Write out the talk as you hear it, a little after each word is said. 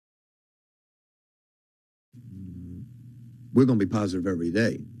We're going to be positive every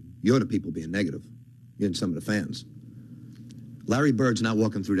day. You're the people being negative. You're in some of the fans. Larry Bird's not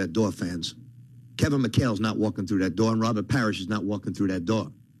walking through that door, fans. Kevin McHale's not walking through that door, and Robert Parrish is not walking through that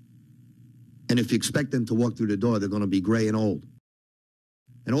door. And if you expect them to walk through the door, they're going to be gray and old.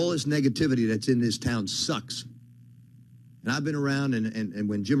 And all this negativity that's in this town sucks. And I've been around, and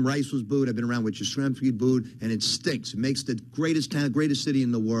when Jim Rice was booed, I've been around with Yastrzemski booed, and it stinks. It makes the greatest town, greatest city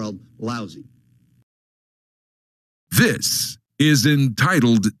in the world lousy. This is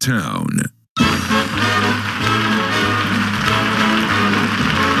Entitled Town.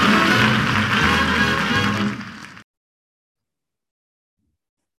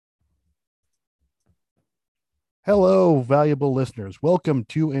 Hello, valuable listeners. Welcome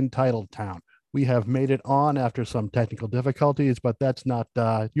to Entitled Town. We have made it on after some technical difficulties, but that's not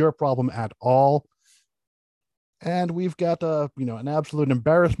your problem at all. And we've got an absolute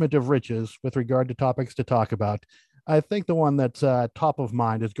embarrassment of riches with regard to topics to talk about. I think the one that's top of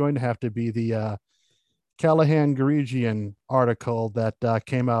mind is going to have to be the Callahan-Guregian article that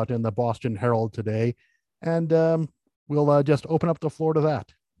came out in the Boston Herald today. And we'll just open up the floor to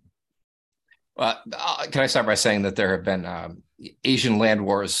that. Can I start by saying that there have been Asian land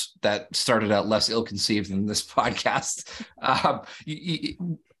wars that started out less ill-conceived than this podcast.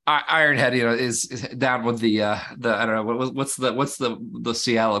 Ironhead, is down with the I don't know what's the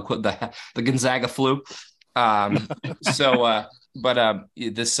Seattle the Gonzaga flu.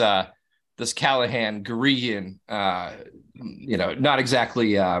 This Callahan-Guregian, not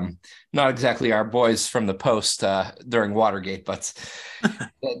exactly our boys from the Post during Watergate, but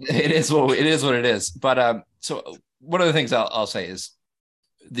it is what it is. But so one of the things I'll say is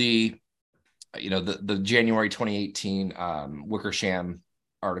the January 2018 Wickersham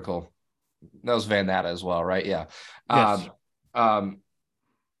article, that was Van Natta as well, right? Yeah. Yes.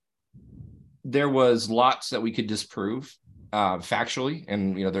 There was lots that we could disprove factually,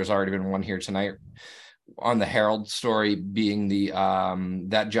 and there's already been one here tonight on the Herald story being the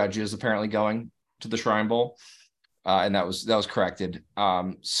that judge is apparently going to the Shrine Bowl, and that was corrected.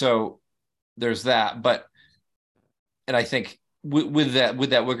 So there's that, and I think with that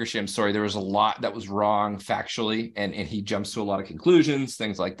Wickersham story, there was a lot that was wrong factually, and he jumps to a lot of conclusions,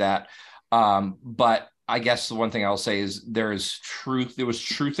 things like that. But I guess the one thing I'll say is there was truth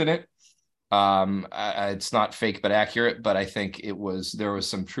in it. It's not fake but accurate, but I think there was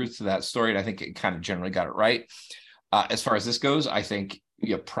some truth to that story, and I think it kind of generally got it right. As far as this goes, I think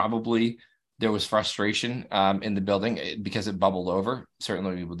probably there was frustration in the building because it bubbled over,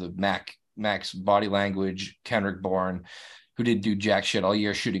 certainly with the Mac's body language, Kendrick Bourne, who didn't do jack shit all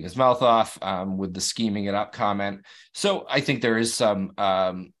year, shooting his mouth off with the scheming it up comment. So I think there is some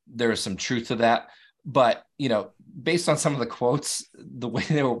truth to that, but based on some of the quotes, the way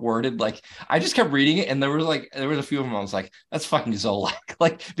they were worded, like I just kept reading it, and there was a few of them I was like, that's fucking Zoe,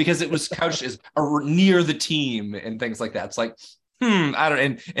 like because it was couched as near the team and things like that. It's like, I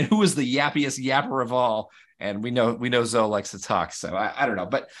don't, and who was the yappiest yapper of all? And we know Zoe likes to talk, so I don't know,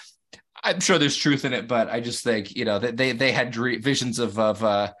 but I'm sure there's truth in it. But I just think that they had visions of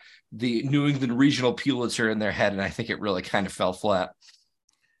the New England regional Pulitzer in their head, and I think it really kind of fell flat.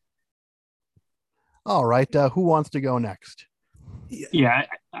 All right. Who wants to go next? Yeah,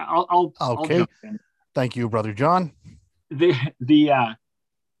 I'll okay. I'll jump in. Thank you, Brother John. It's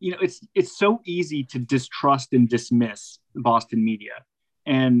so easy to distrust and dismiss the Boston media.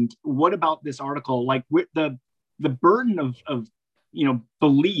 And what about this article? Like with the burden of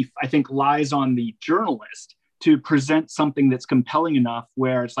belief, I think, lies on the journalist to present something that's compelling enough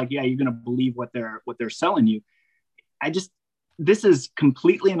where it's like, yeah, you're going to believe what they're selling you. This is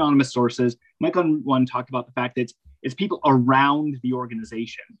completely anonymous sources. Mike on one talked about the fact that it's people around the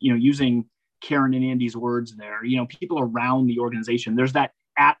organization, using Karen and Andy's words there, people around the organization. There's that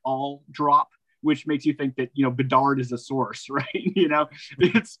at all drop, which makes you think that, Bedard is a source, right?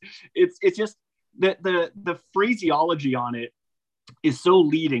 It's just the phraseology on it is so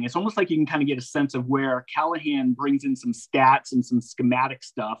leading. It's almost like you can kind of get a sense of where Callahan brings in some stats and some schematic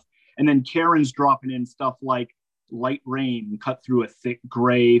stuff. And then Karen's dropping in stuff like light rain cut through a thick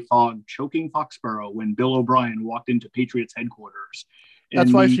gray fog, choking Foxborough when Bill O'Brien walked into Patriots headquarters.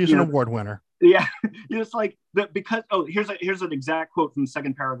 That's why she's an award winner. Yeah. It's like because here's an exact quote from the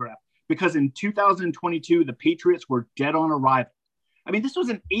second paragraph. Because in 2022, the Patriots were dead on arrival. I mean, this was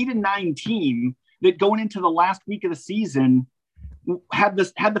an 8-9 team that going into the last week of the season had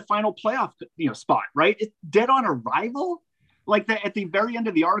the final playoff spot, right? It's dead on arrival. Like at the very end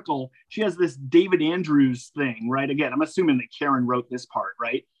of the article, she has this David Andrews thing, right? Again, I'm assuming that Karen wrote this part,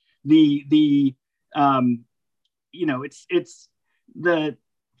 right? It's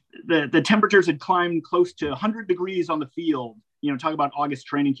the temperatures had climbed close to 100 degrees on the field, talk about August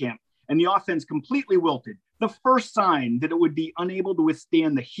training camp, and the offense completely wilted. The first sign that it would be unable to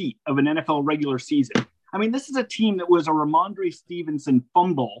withstand the heat of an NFL regular season. I mean, this is a team that was a Ramondre Stevenson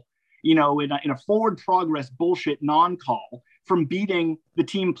fumble, in a forward progress bullshit non-call from beating the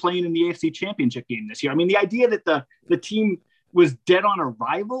team playing in the AFC Championship game this year. I mean, the idea that the team was dead on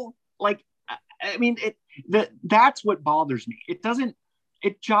arrival, that's what bothers me. It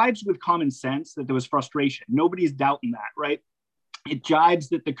jives with common sense that there was frustration. Nobody's doubting that, right? It jives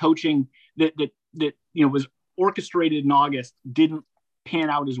that the coaching that was orchestrated in August didn't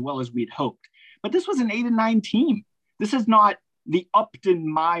pan out as well as we'd hoped. But this was an 8-9 team. This is not the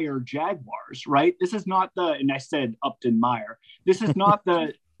Upton Meyer Jaguars, right? This is not and I said Upton Meyer. This is not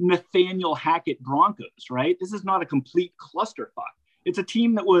the Nathaniel Hackett Broncos, right? This is not a complete clusterfuck. It's a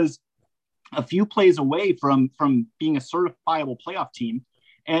team that was a few plays away from being a certifiable playoff team.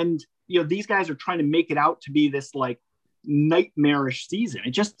 And, these guys are trying to make it out to be this like nightmarish season.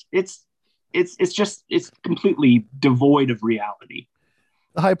 It's completely devoid of reality.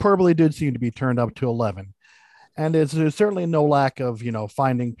 The hyperbole did seem to be turned up to 11. And there's certainly no lack of,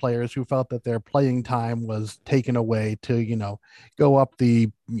 finding players who felt that their playing time was taken away to, go up the,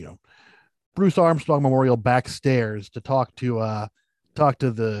 Bruce Armstrong Memorial back stairs to talk to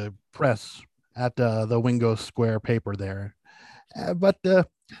the press at the Wingo Square paper there. But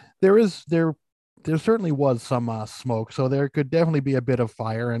there certainly was some smoke, so there could definitely be a bit of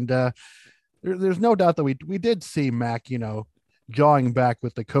fire. And there's no doubt that we did see Mac, jawing back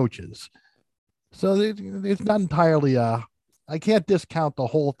with the coaches. So it's not entirely I can't discount the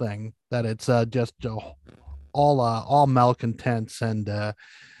whole thing, that it's just all malcontents, and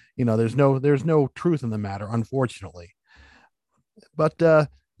there's no truth in the matter, unfortunately. But the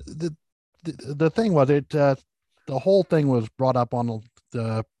thing was, the whole thing was brought up on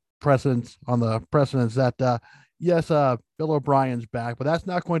the precedents that yes, Bill O'Brien's back, but that's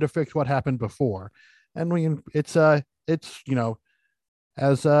not going to fix what happened before. And it's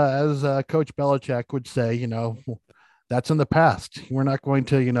as Coach Belichick would say, that's in the past. We're not going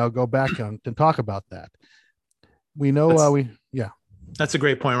to, go back and talk about that. We know, That's a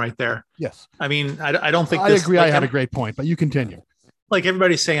great point right there. Yes. I mean, I don't think I agree. I had a great point, but you continue. Like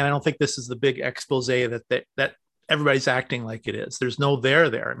everybody's saying, I don't think this is the big expose that everybody's acting like it is. There's no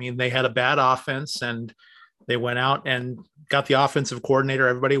there. I mean, they had a bad offense and they went out and got the offensive coordinator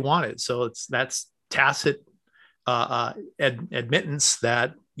everybody wanted. So that's tacit admittance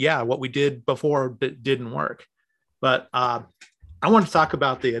that, what we did before didn't work. But I want to talk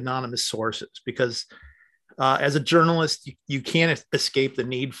about the anonymous sources, because as a journalist, you can't escape the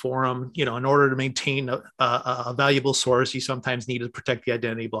need for them. In order to maintain a valuable source, you sometimes need to protect the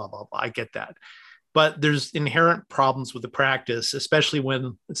identity, blah, blah, blah. I get that. But there's inherent problems with the practice, especially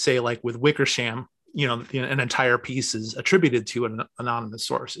when, say, like with Wickersham, an entire piece is attributed to anonymous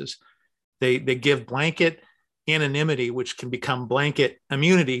sources. They give blanket anonymity, which can become blanket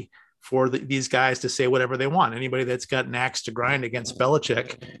immunity for these guys to say whatever they want. Anybody that's got an axe to grind against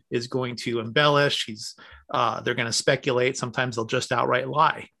Belichick is going to embellish. They're going to speculate. Sometimes they'll just outright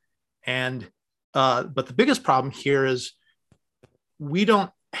lie. But the biggest problem here is we don't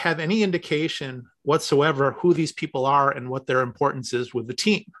have any indication whatsoever who these people are and what their importance is with the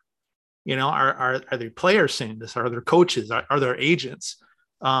team. Are they players saying this? Are there coaches? Are there agents?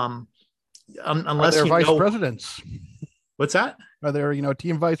 Unless are there vice presidents. What's that? Are there,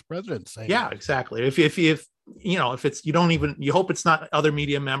 team vice presidents saying Yeah, exactly. If it's, you hope it's not other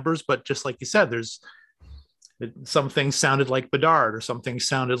media members, but just like you said, there's some things sounded like Bedard or some things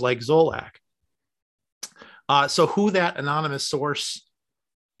sounded like Zolak. So who that anonymous source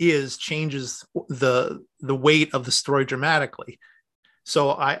is changes the weight of the story dramatically.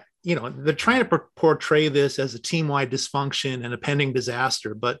 So they're trying to portray this as a team-wide dysfunction and a pending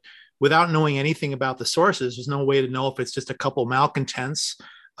disaster, but without knowing anything about the sources, there's no way to know if it's just a couple malcontents,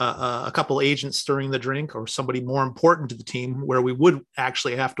 a couple agents stirring the drink, or somebody more important to the team where we would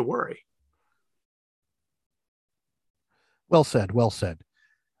actually have to worry. Well said. Well said.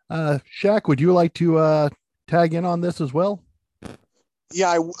 Shaq, would you like to tag in on this as well?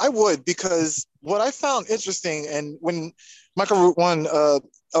 Yeah, I would, because what I found interesting, and when Michael Root One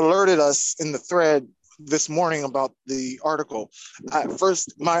alerted us in the thread this morning about the article, at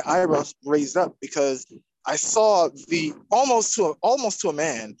first my eyebrows raised up because I saw the almost to a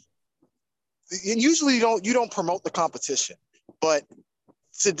man. And usually you don't promote the competition, but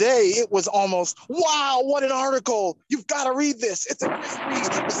today it was almost, wow, what an article! You've got to read this. It's a great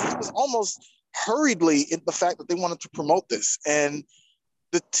read. It was almost hurriedly in the fact that they wanted to promote this. And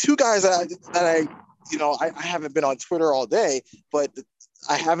the two guys that I haven't been on Twitter all day, but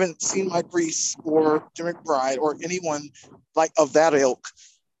I haven't seen Mike Reese or Jim McBride or anyone like of that ilk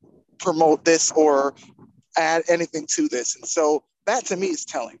promote this or add anything to this. And so that to me is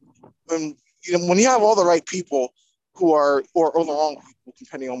telling. When when you have all the right people who are or the wrong people,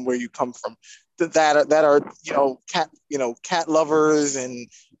 depending on where you come from, that are cat lovers and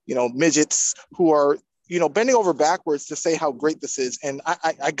midgets who are bending over backwards to say how great this is. And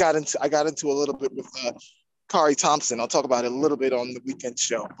I got into a little bit with Kari Thompson. I'll talk about it a little bit on the weekend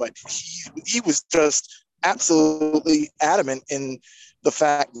show, but he was just absolutely adamant in the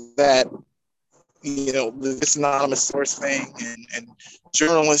fact that this anonymous source thing and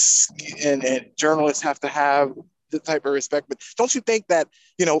journalists and journalists have to have the type of respect. But don't you think that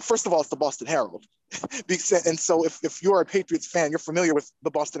first of all, it's the Boston Herald. And so if you're a Patriots fan, you're familiar with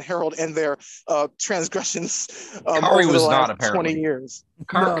the Boston Herald and their transgressions Kari over was the last not, apparently. 20 years.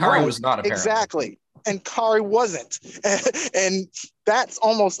 Kari was not, apparently. Exactly. And Kari wasn't. And that's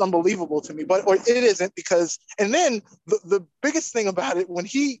almost unbelievable to me, or it isn't, because, and then the biggest thing about it, when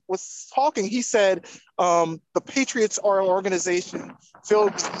he was talking, he said, the Patriots are an organization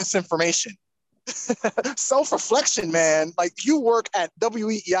filled with misinformation. Self-reflection, man. Like, you work at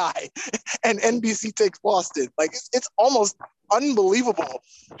WEEI and NBC Takes Boston. Like, it's almost unbelievable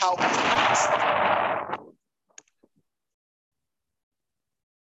how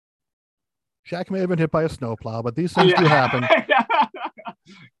Shaq may have been hit by a snowplow, but these things do happen.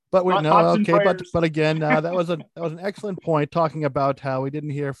 But we know, okay. But again, that was an excellent point, talking about how we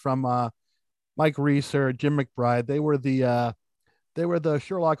didn't hear from Mike Reese or Jim McBride. They were the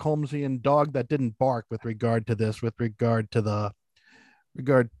Sherlock Holmesian dog that didn't bark with regard to this, with regard to that.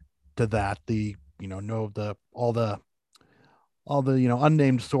 All the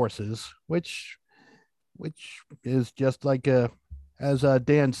unnamed sources, which is just like as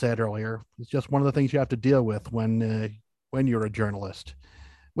Dan said earlier, it's just one of the things you have to deal with when you're a journalist,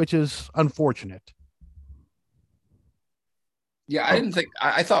 which is unfortunate. Yeah, I didn't think.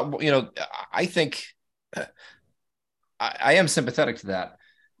 I thought. I think. I am sympathetic to that,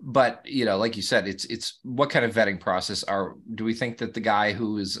 but like you said, it's what kind of vetting process do we think that the guy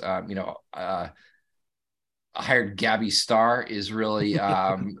who is hired Gabby Starr is really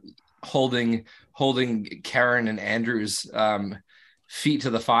holding Karen and Andrew's feet to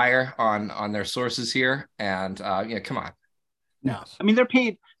the fire on their sources here? And come on. No, I mean, they're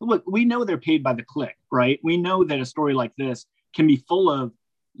paid. Look, we know they're paid by the click, right? We know that a story like this can be full of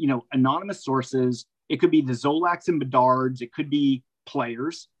anonymous sources. It could be the Zolaks and Bedards. It could be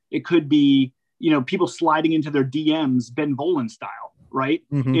players. It could be, people sliding into their DMs, Ben Volen style, right?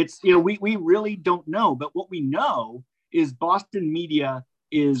 Mm-hmm. It's, we really don't know. But what we know is Boston media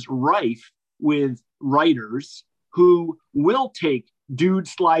is rife with writers who will take dude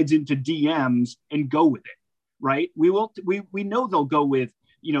slides into DMs and go with it, right? We know they'll go with,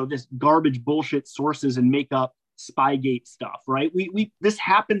 this garbage bullshit sources and make up Spygate stuff, right? This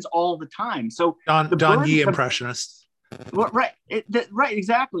happens all the time. So Don Yee impressionists, right? Right,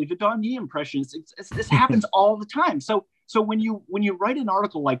 exactly. The Don Yee impressionists. This happens all the time. So when you write an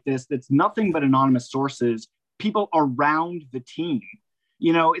article like this, that's nothing but anonymous sources, people around the team,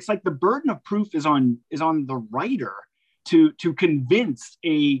 it's like the burden of proof is on the writer to convince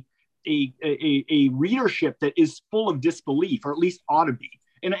a readership that is full of disbelief, or at least ought to be.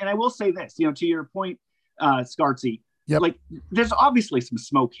 And I will say this, to your point, Scartzy, yep. Like, there's obviously some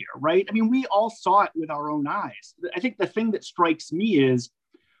smoke here, right? I mean, we all saw it with our own eyes. I think the thing that strikes me is,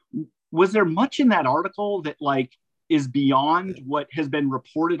 was there much in that article that is beyond what has been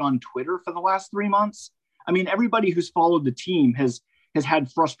reported on Twitter for the last 3 months? I mean, everybody who's followed the team has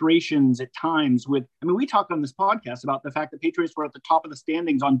had frustrations at times with, we talked on this podcast about the fact that Patriots were at the top of the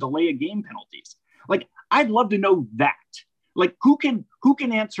standings on delay of game penalties. Like, I'd love to know that. Like, who can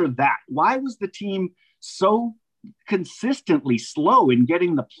answer that? Why was the team so consistently slow in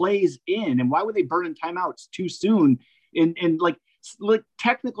getting the plays in, and why were they burning timeouts too soon? And like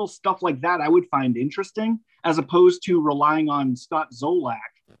technical stuff like that, I would find interesting, as opposed to relying on Scott Zolak,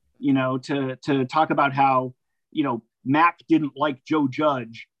 to talk about how, Mac didn't like Joe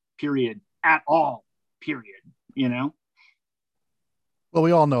Judge, period, at all, period, Well,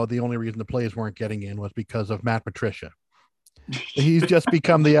 we all know the only reason the plays weren't getting in was because of Matt Patricia. He's just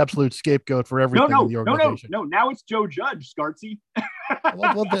become the absolute scapegoat for everything in the organization. No. Now it's Joe Judge, Scartzy.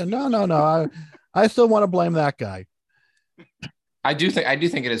 No. I still want to blame that guy. I do think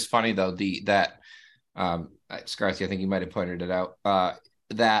it is funny though, that Scartzy, I think you might have pointed it out,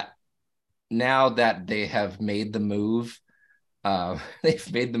 that now that they have made the move,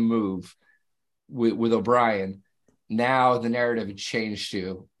 with O'Brien. Now the narrative had changed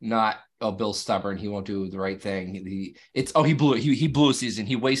to not Bill's stubborn. He won't do the right thing. He blew it. He blew a season.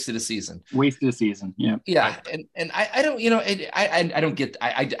 He wasted a season. Yeah. Yeah. And I don't, I don't get,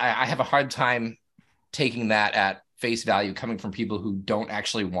 I have a hard time taking that at face value coming from people who don't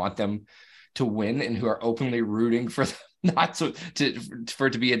actually want them to win and who are openly rooting for them not for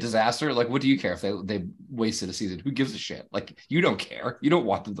it to be a disaster. Like, what do you care if they wasted a season? Who gives a shit? Like, you don't care. You don't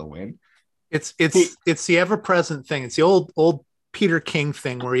want them to win. It's the ever-present thing. It's the old Peter King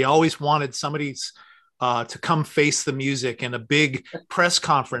thing where he always wanted somebody's to come face the music in a big press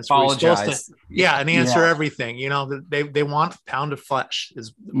conference. Apologize. And answer everything. They want a pound of flesh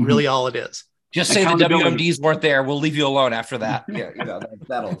is really all it is. Just say the WMDs weren't there. We'll leave you alone after that. Yeah,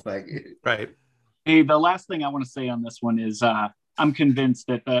 that whole thing. Right. Hey, the last thing I want to say on this one is I'm convinced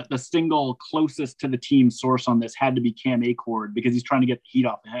that the single closest to the team source on this had to be Cam Acord because he's trying to get the heat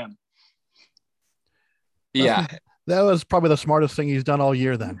off of him. Yeah. That was probably the smartest thing he's done all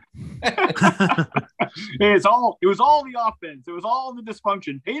year then. It was all the offense. It was all the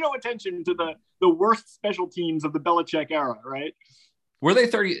dysfunction. Pay no attention to the worst special teams of the Belichick era, right? Were they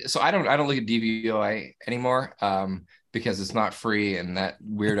 30? So I don't look at DVOA anymore because it's not free, and that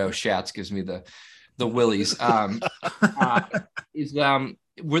weirdo Schatz gives me the willies.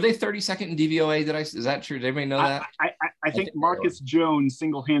 Were they 32nd in DVOA? Is that true? Did anybody know that? I think Marcus Jones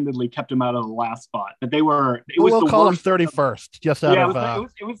single-handedly kept him out of the last spot. But we'll call him 31st.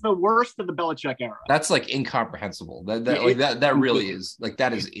 It was the worst of the Belichick era. That's like incomprehensible. That really is like,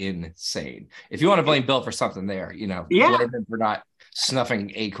 that is insane. If you want to blame Bill for something there, blame him for not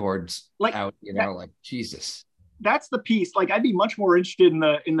snuffing Acords out. Like Jesus. That's the piece. Like, I'd be much more interested in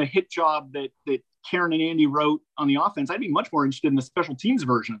the hit job that Karen and Andy wrote on the offense. I'd be much more interested in the special teams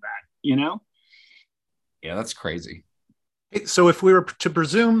version of that, Yeah, that's crazy. So if we were to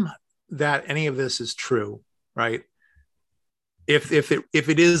presume that any of this is true, right? If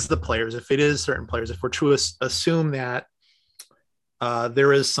it is the players, if it is certain players, if we're to assume that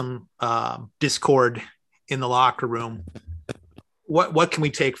there is some discord in the locker room, what can we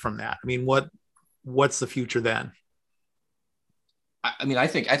take from that? I mean, what's the future then? I mean, I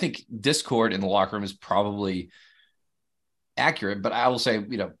think discord in the locker room is probably accurate, but I will say,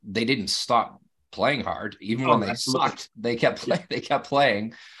 they didn't stop playing hard, even when they sucked. They kept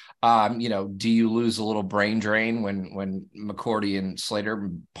playing. Do you lose a little brain drain when McCourty and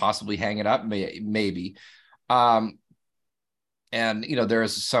Slater possibly hang it up? Maybe. And there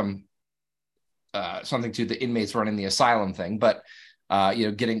is some something to the inmates running the asylum thing, but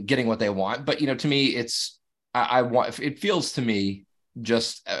getting what they want. But to me, it feels to me,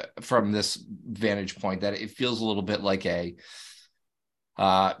 just from this vantage point, that it feels a little bit like a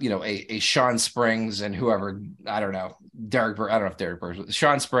Sean Springs and whoever, I don't know, Derek Bird, I don't know if Derek Bird was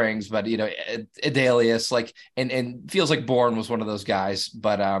Sean Springs, but Adalius, like, and feels like Bourne was one of those guys,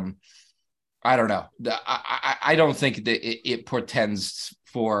 but I don't know. I don't think that it portends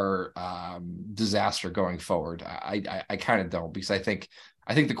for disaster going forward. I kind of don't, because I think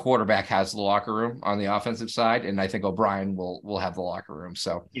the quarterback has the locker room on the offensive side, and I think O'Brien will have the locker room.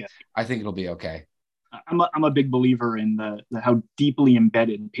 So yeah, I think it'll be okay. I'm a big believer in the how deeply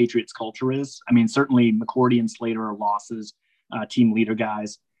embedded Patriots culture is. I mean, certainly McCourty and Slater are losses, team leader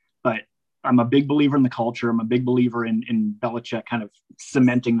guys, but I'm a big believer in the culture. I'm a big believer in Belichick kind of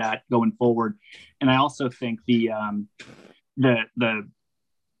cementing that going forward. And I also think that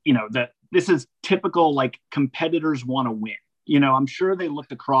this is typical, like, competitors want to win. I'm sure they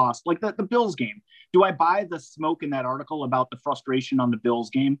looked across, like the Bills game. Do I buy the smoke in that article about the frustration on the Bills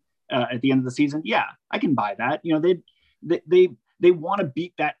game at the end of the season? Yeah, I can buy that. They want to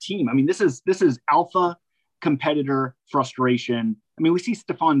beat that team. I mean, this is alpha competitor frustration. I mean, we see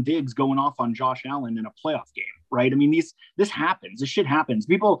Stephon Diggs going off on Josh Allen in a playoff game, right? I mean, this happens. This shit happens.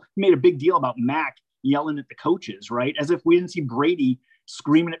 People made a big deal about Mac yelling at the coaches, right? As if we didn't see Brady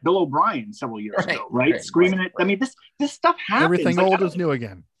screaming at Bill O'Brien several years ago, right? Screaming at, I mean, this stuff happens. Everything old is new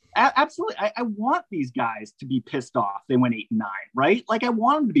again. Absolutely. I want these guys to be pissed off they went 8-9, right? Like, I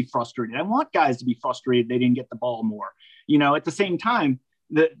want them to be frustrated. I want guys to be frustrated they didn't get the ball more. At the same time,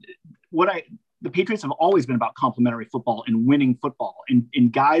 the Patriots have always been about complementary football and winning football,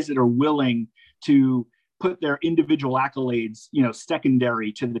 and guys that are willing to put their individual accolades,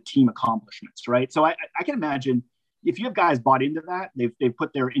 secondary to the team accomplishments, right? So I can imagine if you have guys bought into that, they've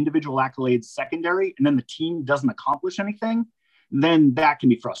put their individual accolades secondary, and then the team doesn't accomplish anything, then that can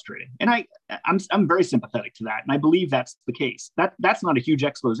be frustrating. And I'm very sympathetic to that, and I believe that's the case. That's not a huge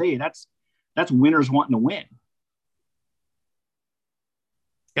expose. That's winners wanting to win.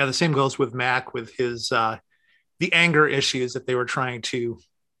 Yeah, the same goes with Mac with his the anger issues that they were trying to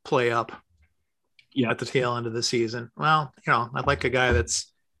play up at the tail end of the season. Well, I'd like a guy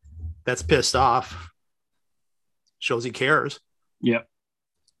that's that's pissed off. Shows he cares. Yep.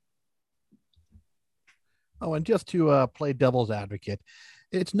 Oh, and just to play devil's advocate,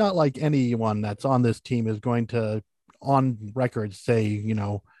 it's not like anyone that's on this team is going to, on record, say, you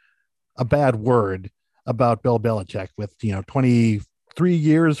know, a bad word about Bill Belichick with, you know, 23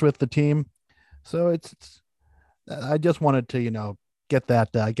 years with the team. So it's I just wanted to, you know, get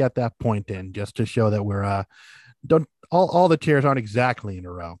that point in just to show that we're don't all the chairs aren't exactly in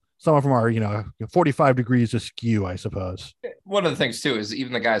a row. Some of them are, you know, 45 degrees askew, I suppose. One of the things too is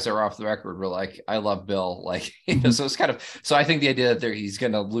even the guys that were off the record were like, "I love Bill." Like, you know, so it's kind of, so I think the idea that he's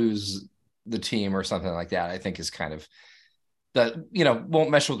going to lose the team or something like that, I think is kind of that, you know, won't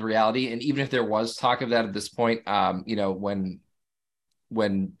mesh with reality. And even if there was talk of that at this point, you know, when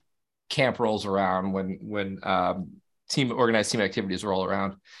camp rolls around, when organized team activities roll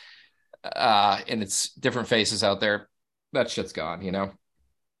around, and it's different faces out there, that shit's gone, you know.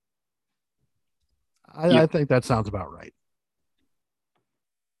 I think that sounds about right.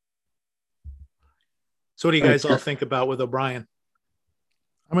 So what do you guys all think about with O'Brien?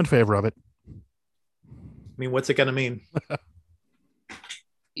 I'm in favor of it. I mean, what's it going to mean?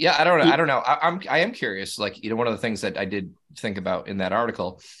 Yeah, I don't know. I am curious. Like, you know, one of the things that I did think about in that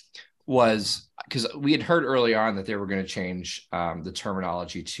article was because we had heard early on that they were going to change the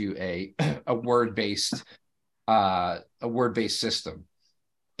terminology to a word-based system.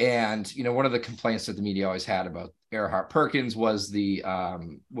 And, you know, one of the complaints that the media always had about Earhart Perkins was the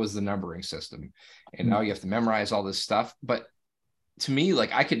numbering system. And now you have to memorize all this stuff. But to me,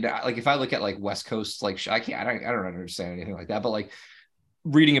 like, I could, like, if I look at like West Coast, like, I don't understand anything like that. But like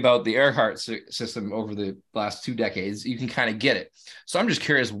reading about the Earhart system over the last 2 decades, you can kind of get it. So I'm just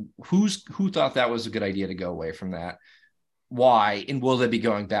curious, who thought that was a good idea to go away from that? Why, and will they be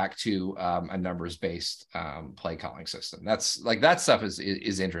going back to a numbers-based play calling system? That's like, that stuff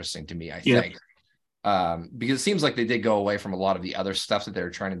is interesting to me, I think, because it seems like they did go away from a lot of the other stuff that they were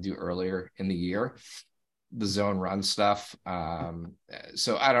trying to do earlier in the year, the zone run stuff.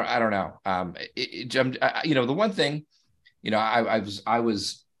 So I don't know. You know, the one thing, you know, I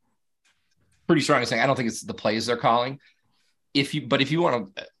was pretty strong in saying I don't think it's the plays they're calling. If you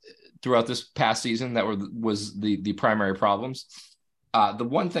want to. Throughout this past season, that was the primary problems. The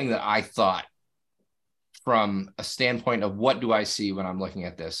one thing that I thought, from a standpoint of what do I see when I'm looking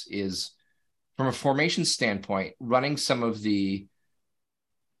at this, is from a formation standpoint, running some of and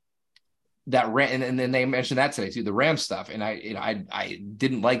then they mentioned that today too, the Ram stuff, and I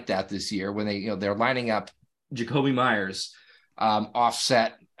didn't like that this year when they're lining up Jacoby Myers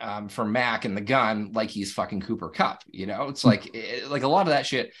offset for Mac and the gun like he's fucking Cooper Kupp. You know, it's like a lot of that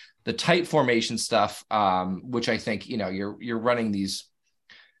shit. The tight formation stuff, which I think, you know, you're running these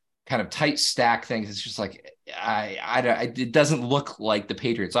kind of tight stack things. It's just like, it doesn't look like the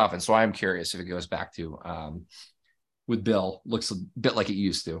Patriots offense. So I'm curious if it goes back to, with Bill, looks a bit like it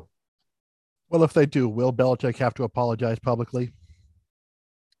used to. Well, if they do, will Belichick have to apologize publicly?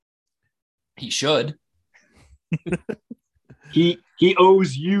 He should. He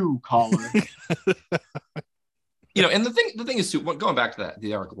owes you, caller. You know, and the thing is too, going back to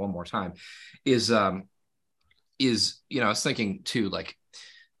the article one more time, is you know, I was thinking too, like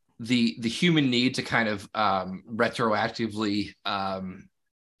the human need to kind of retroactively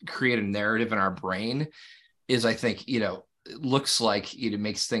create a narrative in our brain is, I think, you know, it looks like it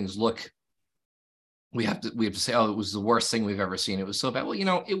makes things look. We have to say, oh, it was the worst thing we've ever seen. It was so bad. Well, you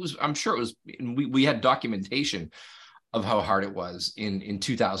know, it was. I'm sure it was. We had documentation of how hard it was in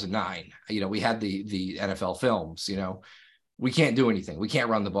 2009. You know, we had the NFL films. You know, we can't do anything. We can't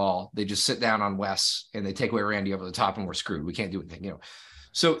run the ball. They just sit down on Wes and they take away Randy over the top and we're screwed. We can't do anything. You know,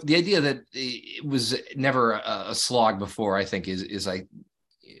 so the idea that it was never a slog before, I think, is like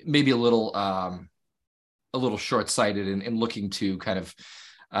maybe a little short-sighted in looking to kind of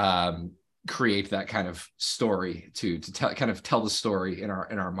create that kind of story to tell the story in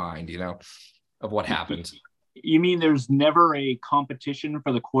our mind, you know, of what happened. You mean there's never a competition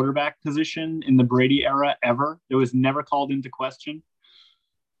for the quarterback position in the Brady era ever? It was never called into question?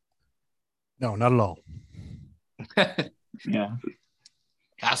 No, not at all. Yeah.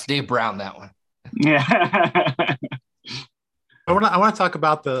 Ask Dave Brown that one. Yeah. I want to talk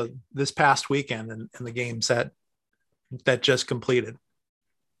about this past weekend and the games that just completed.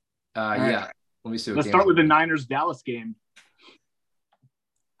 Yeah. Let me see. Let's start with the Niners-Dallas game.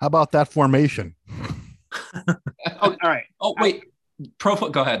 How about that formation? All right. Oh, wait. Go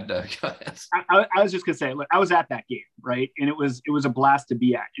ahead. Go ahead. I was just gonna say, look, I was at that game, right? And it was a blast to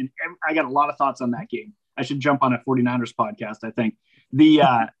be at. And I got a lot of thoughts on that game. I should jump on a 49ers podcast, I think.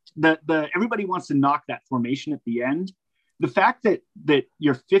 The everybody wants to knock that formation at the end, the fact that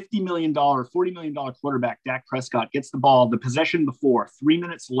your $50 million, $40 million quarterback, Dak Prescott, gets the ball, the possession before, 3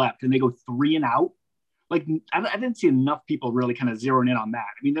 minutes left, and they go 3 and out. Like, I didn't see enough people really kind of zeroing in on that.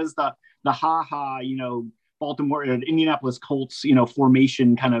 I mean, there's the Baltimore, Indianapolis Colts,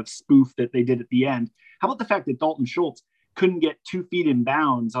 formation kind of spoof that they did at the end. How about the fact that Dalton Schultz couldn't get 2 feet in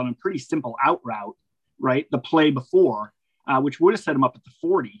bounds on a pretty simple out route, right? The play before, which would have set him up at the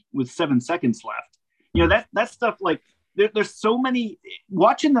 40 with 7 seconds left. That stuff, like, there's so many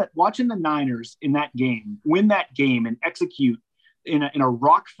watching the Niners in that game, win that game and execute in a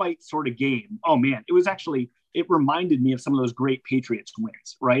rock fight sort of game. Oh man, it reminded me of some of those great Patriots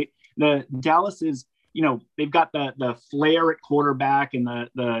wins, right? The Dallas is, they've got the flair at quarterback, and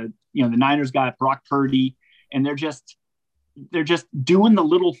the Niners got Brock Purdy, and they're just doing the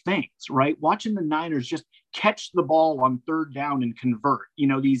little things, right? Watching the Niners just catch the ball on 3rd down and convert,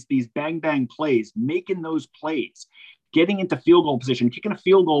 these bang bang plays, making those plays, getting into field goal position, kicking a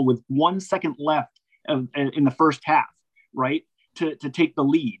field goal with 1 second left in the first half, right? To take the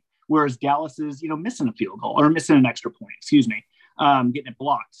lead, whereas Dallas is, missing a field goal or missing an extra point, getting it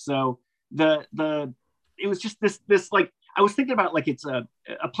blocked. So it was just this like, I was thinking about, like, it's a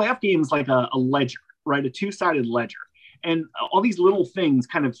playoff game is like a ledger, right? A 2-sided ledger. And all these little things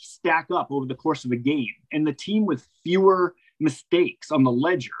kind of stack up over the course of a game. And the team with fewer mistakes on the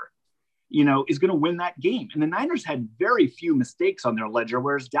ledger, is going to win that game. And the Niners had very few mistakes on their ledger,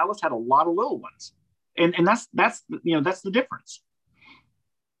 whereas Dallas had a lot of little ones. And that's the difference.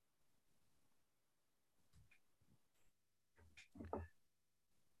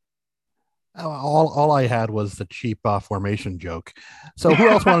 All I had was the cheap formation joke. So who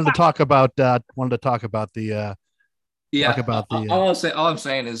else wanted to talk about the all I'm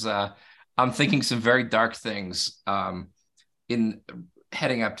saying is I'm thinking some very dark things in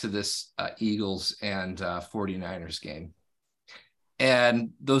heading up to this Eagles and 49ers game. And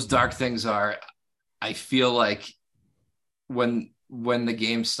those dark things are, I feel like when the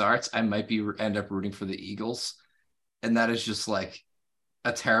game starts, I might end up rooting for the Eagles. And that is just like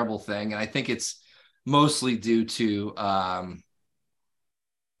a terrible thing. And I think it's mostly due to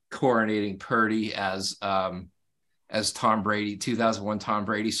coronating Purdy as Tom Brady, 2001 Tom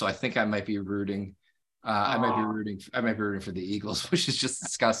Brady. So I think I might be rooting. I might be rooting for the Eagles, which is just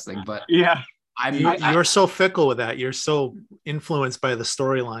disgusting. But yeah, you're so fickle with that. You're so influenced by the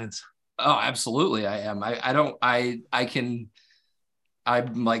storylines. Oh, absolutely, I am.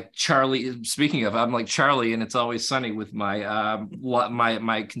 I'm like Charlie. Speaking of, I'm like Charlie, and It's Always Sunny with my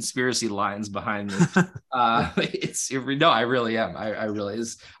my conspiracy lines behind me. I really am. I really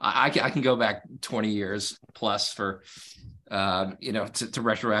is. I can go back 20 years plus for to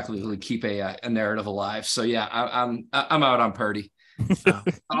retroactively keep a narrative alive. So yeah, I'm out on Purdy.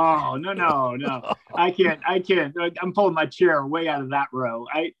 Oh no! I can't. I'm pulling my chair way out of that row.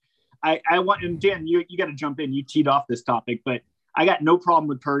 I want, and Dan, you got to jump in. You teed off this topic, but I got no problem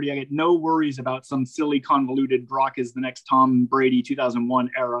with Purdy. I get no worries about some silly convoluted Brock is the next Tom Brady 2001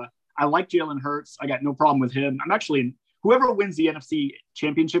 era. I like Jalen Hurts. I got no problem with him. I'm actually, whoever wins the NFC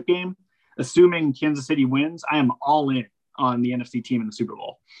Championship game, assuming Kansas City wins, I am all in on the NFC team in the Super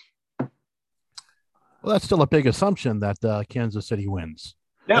Bowl. Well, that's still a big assumption that Kansas City wins.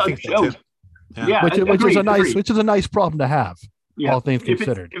 Yeah, which is a nice problem to have. Yeah. All things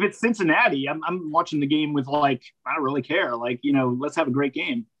considered. If it's Cincinnati, I'm watching the game with, like, I don't really care. Like, let's have a great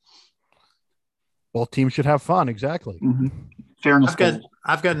game. Both teams should have fun. Exactly. Mm-hmm. Fairness.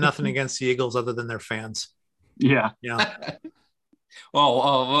 I've got nothing against the Eagles other than their fans. Yeah. Well,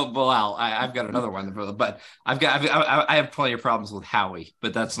 I've got another one, but I have plenty of problems with Howie,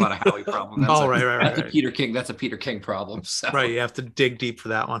 but that's not a Howie problem. That's right. A Peter King. That's a Peter King problem. So. Right. You have to dig deep for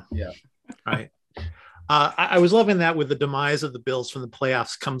that one. Yeah. Right. I was loving that with the demise of the Bills from the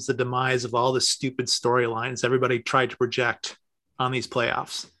playoffs comes the demise of all the stupid storylines everybody tried to project on these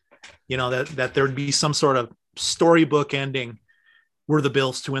playoffs. That there would be some sort of storybook ending were the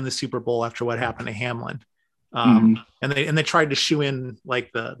Bills to win the Super Bowl after what happened to Hamlin. And they tried to shoe in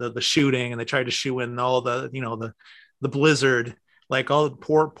like the shooting, and they tried to shoe in all the blizzard, like all the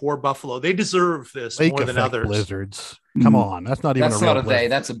poor Buffalo. They deserve this more than others. Blizzards. Come on, that's not even. That's not a they.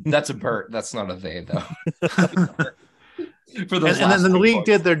 That's a Bert. That's not a they though. And then the league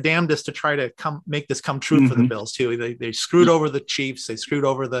did their damnedest to try to make this come true for the Bills too. They screwed over the Chiefs. They screwed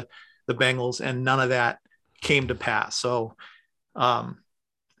over the Bengals, and none of that came to pass. So I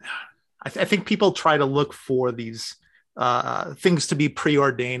think people try to look for these things to be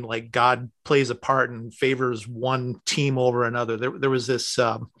preordained, like God plays a part and favors one team over another. There was this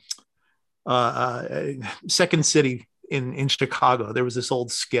Second City in Chicago. There was this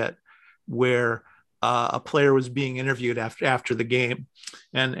old skit where a player was being interviewed after the game,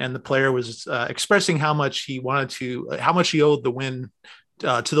 and the player was expressing how much he owed the win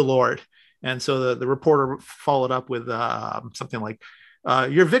to the Lord. And so the reporter followed up with something like,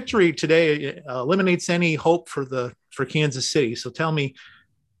 your victory today eliminates any hope for Kansas City. So tell me,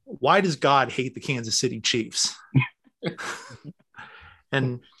 why does God hate the Kansas City Chiefs?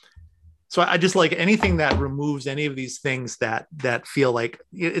 And so I just like anything that removes any of these things that feel like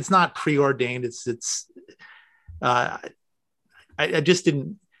it's not preordained. I just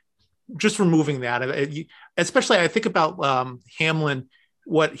didn't, just removing that, especially I think about Hamlin,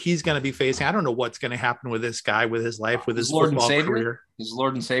 what he's going to be facing. I don't know what's going to happen with this guy, with his life, with his Lord football and Savior. career. He's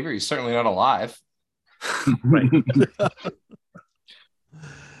Lord and Savior. He's certainly not alive. Right.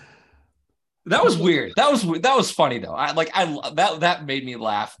 That was weird. That was funny though. That made me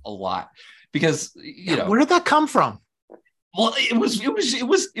laugh a lot because where did that come from? Well, it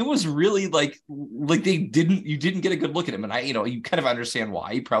was really like you didn't get a good look at him, and you kind of understand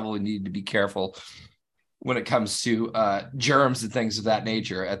why. He probably needed to be careful when it comes to germs and things of that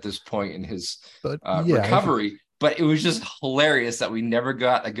nature at this point in his recovery. But it was just hilarious that we never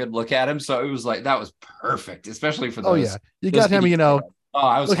got a good look at him. So it was like, that was perfect, especially for those. Oh yeah, you got him.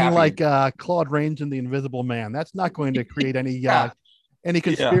 I was looking happy. like Claude Rains in The Invisible Man. That's not going to create any any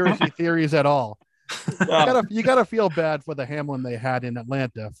conspiracy theories at all. You gotta feel bad for the Hamlin they had in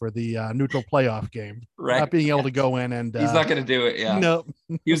Atlanta for the neutral playoff game, right? Not being able to go in, and he's not going to do it. Yeah, no,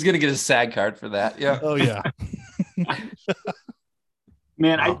 he was going to get a SAG card for that. Yeah. Oh yeah.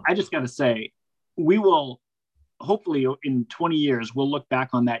 Man, I just got to say, we will hopefully in 20 years we'll look back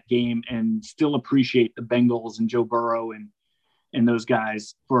on that game and still appreciate the Bengals and Joe Burrow and those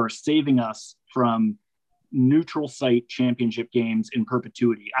guys for saving us from neutral site championship games in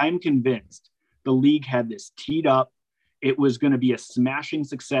perpetuity. I'm convinced the league had this teed up. It was going to be a smashing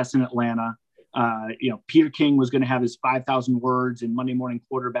success in Atlanta. Peter King was going to have his 5,000 words in Monday Morning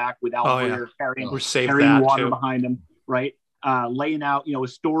Quarterback without carrying water behind him, right? Laying out,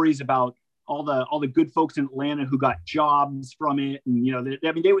 with stories about all the good folks in Atlanta who got jobs from it. And,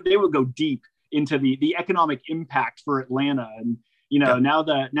 they would go deep into the economic impact for Atlanta. And,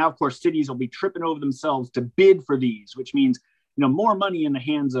 now of course, cities will be tripping over themselves to bid for these, which means, more money in the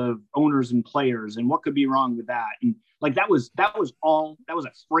hands of owners and players. And what could be wrong with that? And like, that was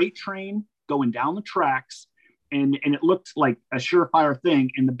a freight train going down the tracks, and it looked like a surefire thing.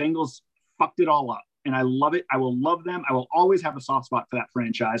 And the Bengals fucked it all up. And I love it. I will love them. I will always have a soft spot for that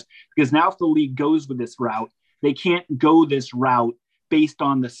franchise, because now if the league goes with this route, they can't go this route based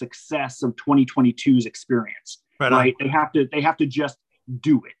on the success of 2022's experience, right? They have to just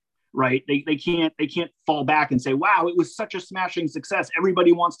do it, right? They can't fall back and say, wow, it was such a smashing success,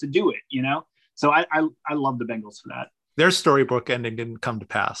 everybody wants to do it, So I love the Bengals for that. Their storybook ending didn't come to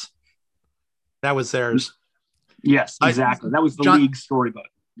pass. That was theirs. Yes, exactly. That was the league storybook.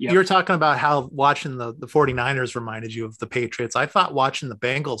 Yep. You were talking about how watching the 49ers reminded you of the Patriots. I thought watching the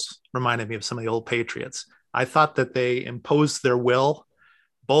Bengals reminded me of some of the old Patriots. I thought that they imposed their will,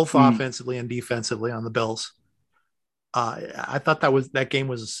 both offensively and defensively, on the Bills. I thought that game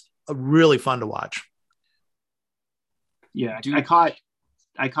was really fun to watch. Yeah, I caught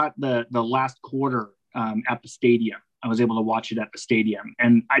the last quarter at the stadium. I was able to watch it at the stadium,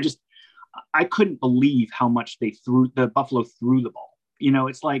 and I couldn't believe how much the Buffalo threw the ball.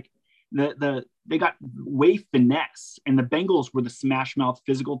 It's like they got way finesse, and the Bengals were the smash mouth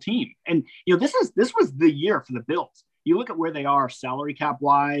physical team. And this was the year for the Bills. You look at where they are salary cap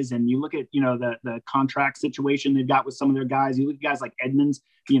wise, and you look at the contract situation they've got with some of their guys. You look at guys like Edmonds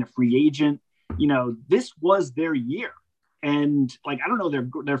being a free agent. This was their year, and I don't know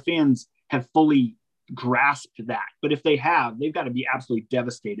their fans have fully grasped that, but if they have, they've got to be absolutely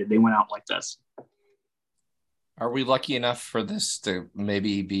devastated they went out like this. Are we lucky enough for this to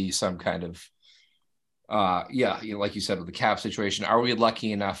maybe be some kind of, like you said, with the cap situation, are we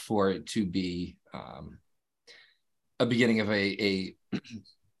lucky enough for it to be a beginning of a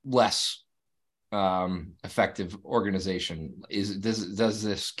less effective organization? Does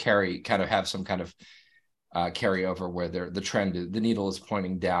this have some kind of carryover where the needle is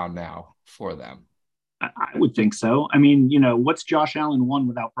pointing down now for them? I would think so. I mean, what's Josh Allen won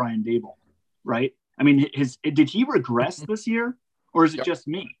without Brian Daboll, right? I mean, did he regress this year, or is it just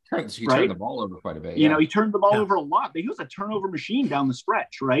me? He turned the ball over quite a bit. He turned the ball over a lot, but he was a turnover machine down the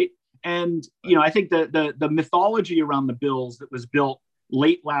stretch, right? And I think the mythology around the Bills that was built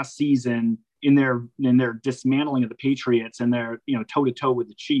late last season in their dismantling of the Patriots and their toe to toe with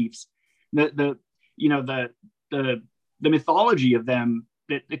the Chiefs, the mythology of them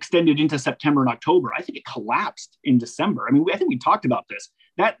that extended into September and October, I think it collapsed in December. I mean, I think we talked about this.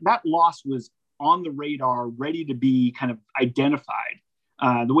 That loss was on the radar, ready to be kind of identified.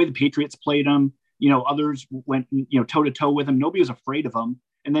 The way the Patriots played them, others went, toe to toe with them. Nobody was afraid of them.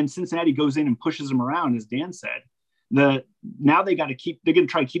 And then Cincinnati goes in and pushes them around, as Dan said. Now they're going to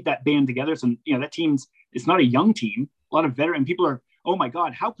try to keep that band together. So, that it's not a young team. A lot of veteran people are, oh my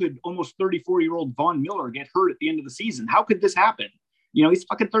God, how could almost 34-year-old Von Miller get hurt at the end of the season? How could this happen? He's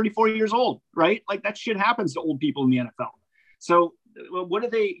fucking 34 years old, right? Like that shit happens to old people in the NFL. So what do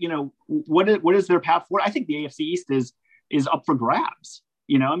they, what is their path forward? I think the AFC East is up for grabs.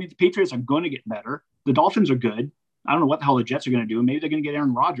 The Patriots are going to get better. The Dolphins are good. I don't know what the hell the Jets are going to do. Maybe they're going to get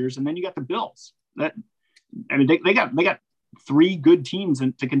Aaron Rodgers, and then you got the Bills. They got three good teams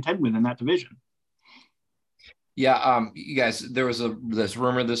to contend with in that division. Yeah, you guys, there was this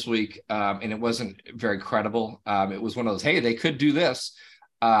rumor this week, and it wasn't very credible. It was one of those, hey, they could do this,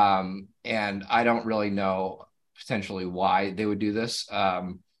 and I don't really know potentially why they would do this.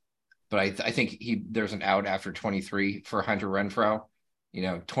 But I think there's an out after 23 for Hunter Renfrow.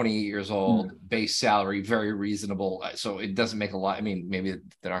 28 years old, base salary, very reasonable. So it doesn't make a lot. I mean, maybe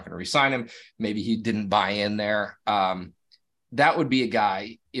they're not going to re-sign him. Maybe he didn't buy in there. That would be a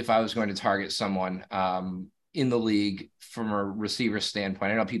guy, if I was going to target someone in the league from a receiver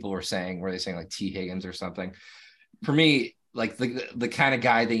standpoint. I know people were saying like T. Higgins or something. For me, like the kind of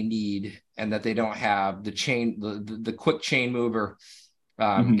guy they need and that they don't have, the quick chain mover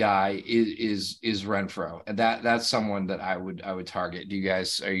guy is Renfrow, and that's someone that I would target.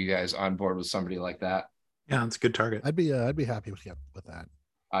 Are you guys on board with somebody like that? Yeah, it's a good target. I'd be happy with that.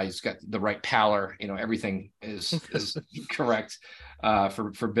 He's got the right pallor, everything is correct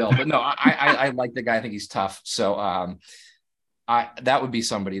for Bill. But no, I like the guy. I think he's tough. So that would be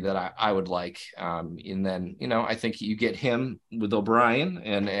somebody that I would like. And then I think you get him with O'Brien,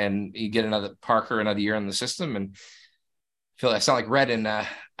 and you get another Parker another year in the system, and I sound like Red, and I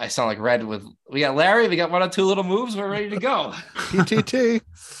sound like Red with, we got Larry, we got one or two little moves, we're ready to go. TTT.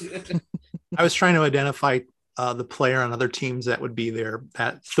 I was trying to identify the player on other teams that would be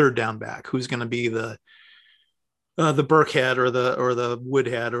that third down back. Who's going to be the Burkhead or the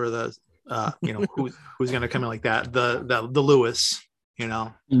Woodhead or the who's going to come in like that? The Lewis,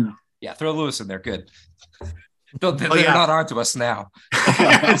 Yeah, throw Lewis in there. Good. They're not on to us now.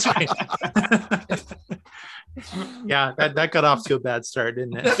 That's right. Yeah, that got off to a bad start,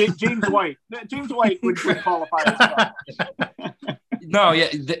 didn't it? James White would qualify as well. No, yeah,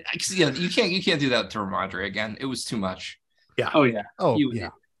 you can't do that to Ramondre again. It was too much. Yeah. Oh yeah. Yeah.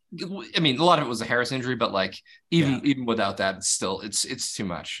 I mean, a lot of it was a Harris injury, but like even without that, it's too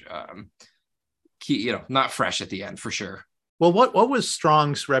much. Not fresh at the end for sure. Well, what was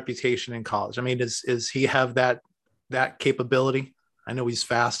Strong's reputation in college? I mean, is he have that capability? I know he's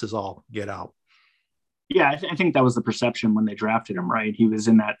fast as all get out. Yeah, I think that was the perception when they drafted him, right? He was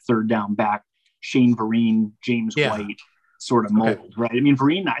in that third down back, Shane Vereen, James White sort of mold, right? I mean,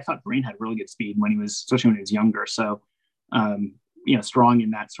 I thought Vereen had really good speed especially when he was younger. So, Strong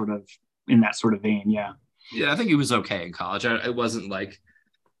in that sort of vein. Yeah. Yeah, I think he was okay in college. It wasn't like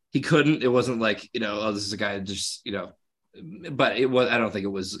he couldn't. It wasn't like this is a guy that just but it was. I don't think it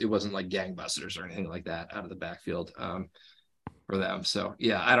wasn't like gangbusters or anything like that out of the backfield for them. So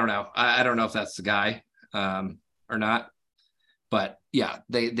yeah, I don't know. I don't know if that's the guy or not. But yeah,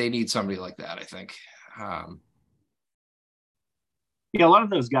 they need somebody like that, I think. Yeah, a lot of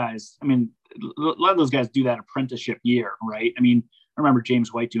those guys. I mean, a lot of those guys do that apprenticeship year, right? I mean, I remember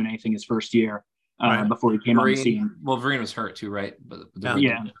James White doing anything his first year before he came on the scene. Well, Vereen was hurt too, right? But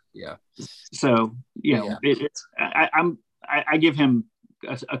yeah. So yeah. I give him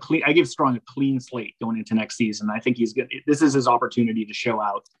I give Strong a clean slate going into next season. I think he's good. This is his opportunity to show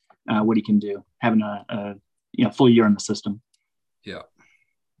out what he can do, having a full year in the system. Yeah.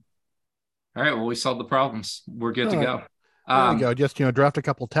 All right. Well, we solved the problems. We're good to go. There we go. Just draft a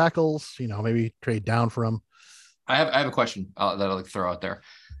couple tackles. Maybe trade down for him. I have a question that I'd like to throw out there.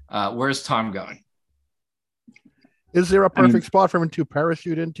 Where's Tom going? Is there a perfect spot for him to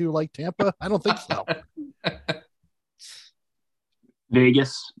parachute into, like Tampa? I don't think so.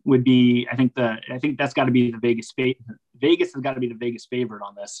 Vegas would be. I think that's got to be the Vegas. Vegas has got to be the Vegas favorite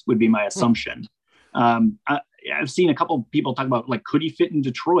on this. Would be my assumption. I've seen a couple of people talk about like, could he fit in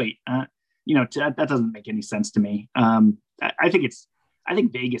Detroit? That doesn't make any sense to me. I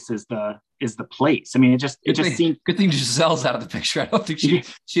think Vegas is the place. I mean, it just seems good thing Giselle's out of the picture. I don't think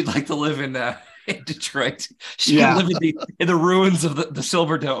she'd like to live in Detroit. She can live in the ruins of the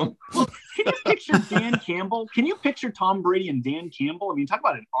Silver Dome. Well, can you picture Dan Campbell? Can you picture Tom Brady and Dan Campbell? I mean, talk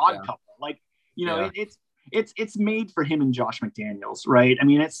about an odd couple. Like, it's made for him and Josh McDaniels, right? I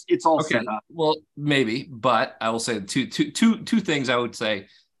mean, it's all set up. Well, maybe, but I will say two things I would say.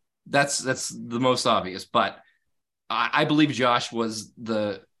 That's the most obvious, but I believe Josh was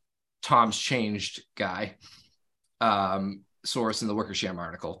the Tom's changed guy. Source in the Wickersham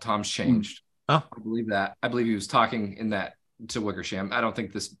article. Tom's changed. Oh, I believe that. I believe he was talking in that to Wickersham. I don't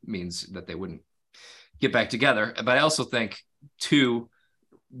think this means that they wouldn't get back together, but I also think too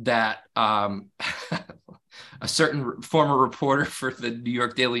that a certain former reporter for the New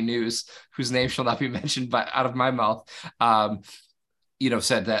York Daily News, whose name shall not be mentioned out of my mouth,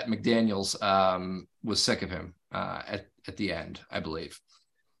 said that McDaniels was sick of him at the end, I believe.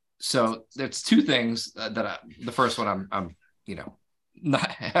 So there's two things that the first one I'm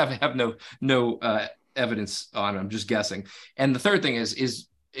not have no evidence on. I'm just guessing. And the third thing is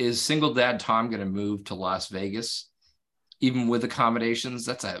single dad Tom going to move to Las Vegas, even with accommodations?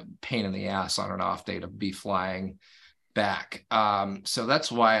 That's a pain in the ass on an off day to be flying back. So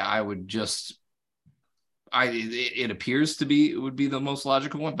that's why I would it appears to be, it would be the most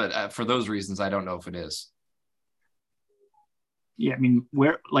logical one, but for those reasons, I don't know if it is. Yeah, I mean,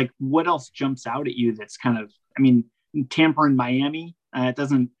 what else jumps out at you that's kind of, Tampa and Miami, it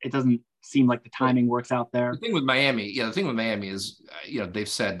doesn't seem like the timing works out there. The thing with Miami is, they've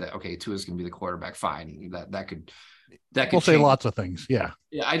said that, okay, Tua's going to be the quarterback. Fine. That could we'll say lots of things. Yeah.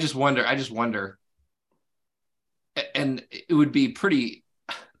 Yeah. I just wonder, and it would be pretty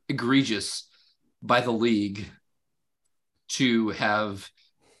egregious by the league to have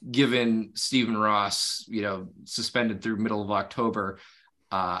given Stephen Ross, suspended through middle of October,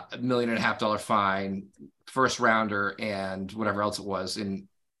 $1.5 million fine, first rounder, and whatever else it was, and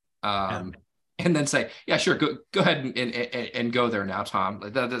then say, yeah, sure, go ahead and go there now, Tom.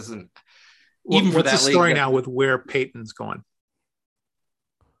 Like, that doesn't. Even what's for that the story league, now with where Peyton's going?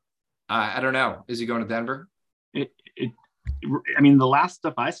 I don't know. Is he going to Denver? The last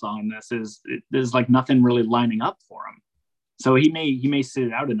stuff I saw on this is there's like nothing really lining up for him. So he may sit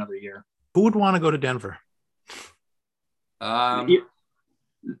it out another year. Who would want to go to Denver?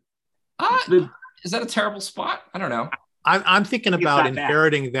 Is that a terrible spot? I don't know. I'm thinking about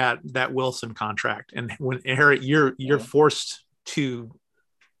inheriting that Wilson contract, and when inherit, you're forced to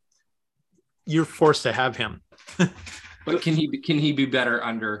have him. But can he be better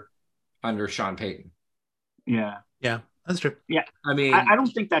under Sean Payton? Yeah, that's true. Yeah, I don't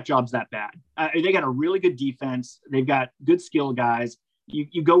think that job's that bad. They got a really good defense. They've got good skill guys.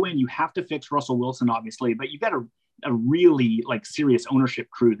 You go in, you have to fix Russell Wilson, obviously, but you've got a really serious ownership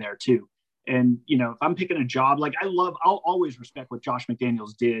crew there too. And, if I'm picking a job, I'll always respect what Josh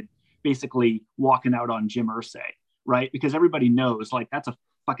McDaniels did, basically walking out on Jim Irsay, right? Because everybody knows, that's a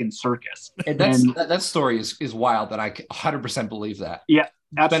fucking circus. And that story is wild, that I 100% believe that. Yeah,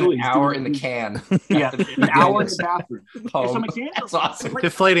 absolutely. Spend an hour in the can. Yeah, an hour in the bathroom. Oh, so McDaniels, that's awesome.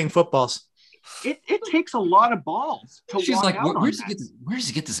 Deflating footballs. It takes a lot of balls to She's walk like, out where does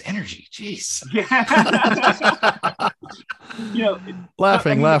he get this energy? Jeez. Yeah.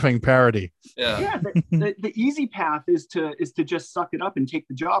 Laughing parody. Yeah. The easy path is to just suck it up and take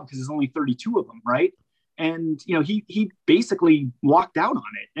the job because there's only 32 of them, right? And he basically walked out on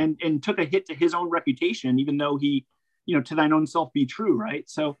it and took a hit to his own reputation, even though he, to thine own self be true, right?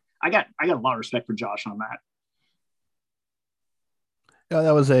 So I got a lot of respect for Josh on that. Yeah,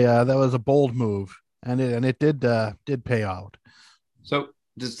 that was a bold move, and it did pay out. So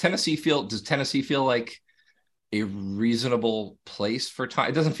does Tennessee feel like a reasonable place for Tom?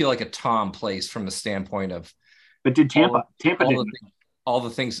 It doesn't feel like a Tom place from the standpoint of. But did Tampa didn't. All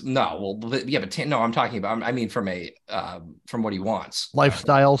the things? No, well, yeah, but no, I'm talking about. I mean, from what he wants,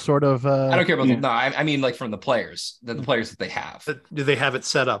 lifestyle sort of. I don't care about. No, I mean, from the players, the players that they have. Do they have it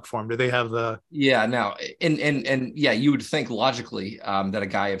set up for him? Do they have the? Yeah, no, and yeah, you would think logically that a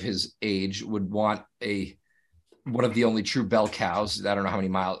guy of his age would want one of the only true bell cows. I don't know how many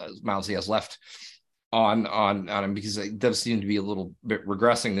miles he has left on him, because it does seem to be a little bit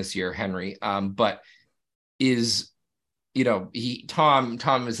regressing this year, Henry. But is. Tom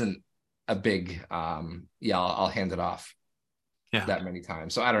isn't a big I'll hand it off that many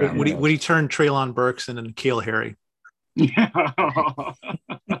times. So I don't know. Would he turn Treylon Burks into N'Keal Harry?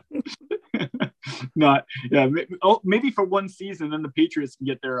 Maybe for one season, then the Patriots can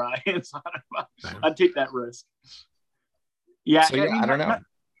get their hands on him. I'd take that risk. Yeah, so, I don't know.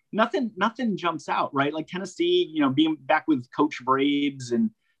 Nothing jumps out, right? Like Tennessee, being back with Coach Braves, and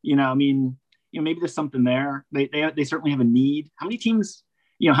maybe there's something there. They certainly have a need. How many teams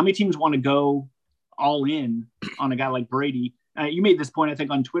want to go all in on a guy like Brady? You made this point, I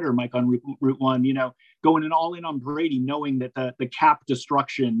think, on Twitter, Mike, on Route One. Going in all in on Brady, knowing that the cap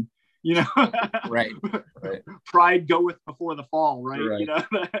destruction, right. Pride goeth before the fall, right?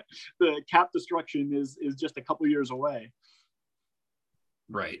 The cap destruction is just a couple years away.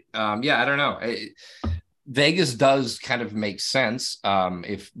 Right. Yeah, I don't know. Vegas does kind of make sense.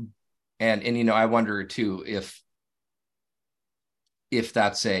 If I wonder too if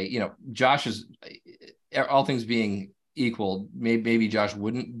that's Josh is, all things being equal, maybe Josh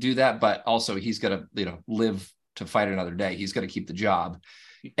wouldn't do that, but also he's got to live to fight another day. He's got to keep the job.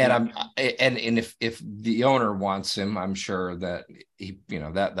 And if the owner wants him, I'm sure that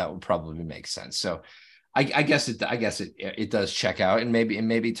that would probably make sense. So I guess it does check out, and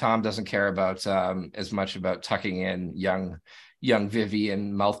maybe Tom doesn't care about as much about tucking in young Vivi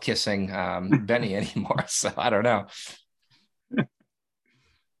and mouth kissing Benny anymore. So I don't know.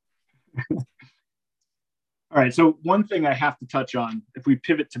 All right. So one thing I have to touch on, if we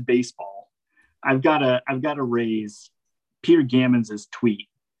pivot to baseball, I've got to raise Peter Gammons' tweet.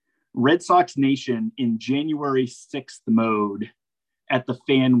 Red Sox Nation in January 6th mode at the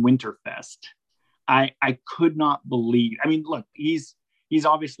Fan Winterfest. I could not believe. I mean, look, he's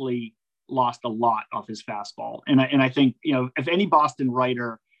obviously lost a lot off his fastball, and I think if any Boston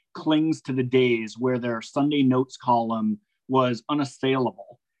writer clings to the days where their Sunday notes column was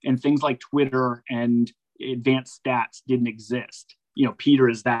unassailable and things like Twitter and advanced stats didn't exist, Peter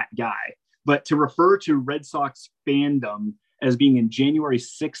is that guy. But to refer to Red Sox fandom as being in January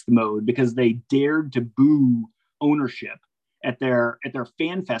 6th mode because they dared to boo ownership at their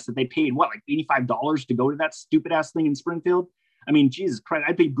fan fest that they paid like $85 to go to that stupid ass thing in Springfield. I mean, Jesus Christ,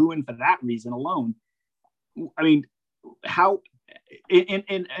 I'd be booing for that reason alone. I mean, how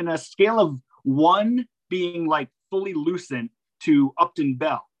in a scale of 1 being like fully lucent to Upton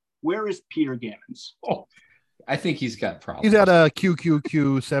Bell, where is Peter Gammons? Oh, I think he's got problems. He's at a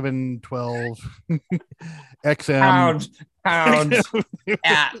QQQ 712 XM. Pound.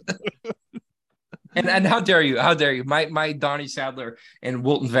 And how dare you? My Donnie Sadler and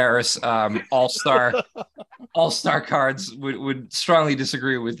Wilton Veras all-star cards would strongly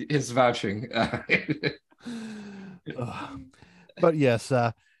disagree with his vouching. But yes,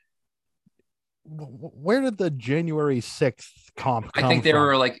 where did the January 6th comp come I think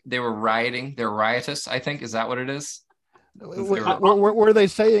from? they were rioting. They're riotous, I think. Is that what it is? Were they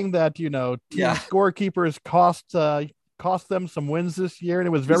saying that team scorekeepers cost them some wins this year, and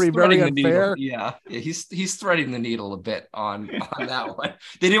it was very unfair? Yeah, he's threading the needle a bit on that one.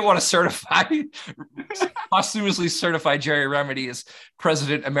 They didn't want to posthumously certify Jerry Remedy as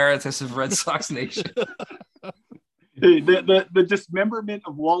president emeritus of Red Sox Nation. The dismemberment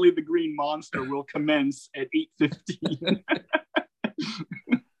of Wally the Green Monster will commence at 8:15.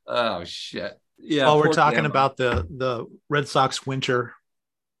 Oh shit! Yeah. While we're talking about the Red Sox winter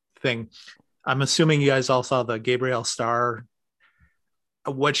thing, I'm assuming you guys all saw the Gabrielle Starr,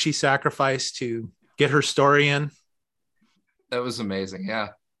 what she sacrificed to get her story in. That was amazing. Yeah.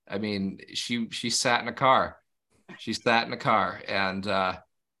 I mean, she sat in a car. And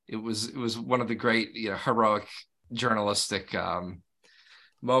it was one of the great, heroic journalistic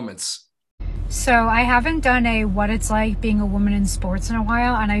moments. So I haven't done a what it's like being a woman in sports in a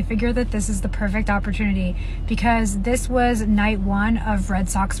while, and I figure that this is the perfect opportunity because this was night 1 of Red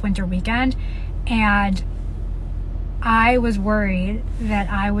Sox winter weekend, and I was worried that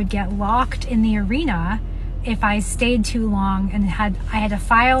I would get locked in the arena if I stayed too long and I had to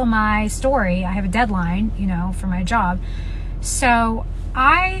file my story. I have a deadline, for my job. So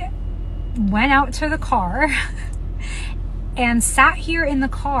I went out to the car and sat here in the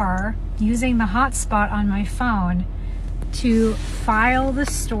car using the hotspot on my phone to file the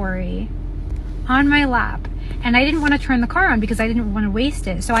story on my lap. And I didn't want to turn the car on because I didn't want to waste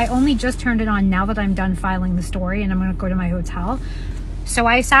it. So I only just turned it on now that I'm done filing the story and I'm going to go to my hotel. So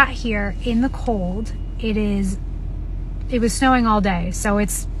I sat here in the cold. It was snowing all day. So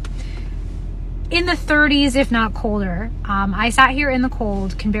it's in the 30s, if not colder. I sat here in the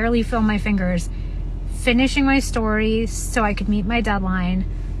cold, can barely feel my fingers, finishing my story so I could meet my deadline.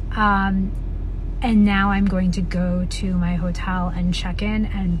 And now I'm going to go to my hotel and check in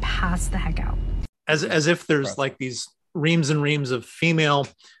and pass the heck out. As if there's like these reams and reams of female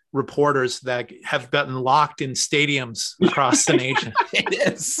reporters that have gotten locked in stadiums across the nation.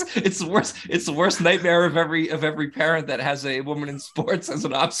 It's the worst nightmare of every parent that has a woman in sports as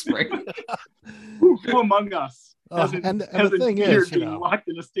an offspring. Who among us? And the thing is, being locked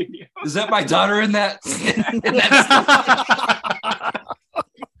in a stadium. Is that my daughter in that?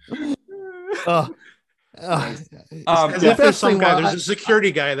 As if there's some guy, there's a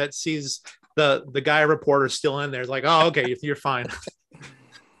security guy that sees the guy reporter still in there. It's like, oh, okay, you're fine.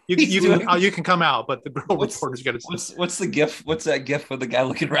 You can come out, but the girl reporter's got to. What's the gif? What's that gif of the guy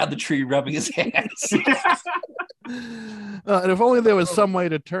looking around the tree rubbing his hands? And if only there was some way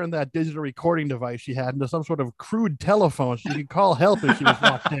to turn that digital recording device she had into some sort of crude telephone so she could call help if she was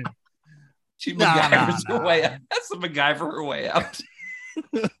locked in. She MacGyver's her way out. That's the MacGyver her way out.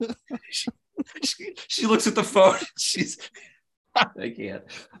 she looks at the phone. She's I can't.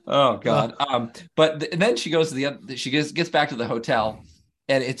 Oh God. Then she goes to she gets back to the hotel,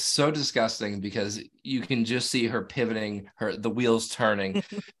 and it's so disgusting because you can just see her pivoting, the wheels turning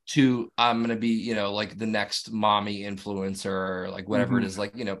to I'm gonna be, like the next mommy influencer, or like whatever it is,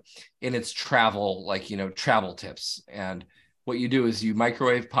 like, and it's travel, like, travel tips. And what you do is you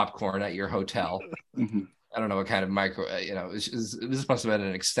microwave popcorn at your hotel. I don't know what kind of this must have been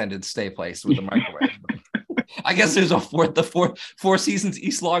an extended stay place with a microwave. I guess there's the Four Seasons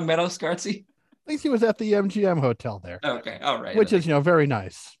East Longmeadow, Scartzy. I think she was at the MGM hotel there. Okay, all right. Which is, very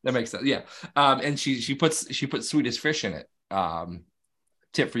nice. That makes sense. Yeah. And she puts Swedish fish in it.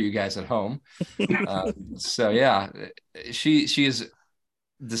 Tip for you guys at home. So yeah, she is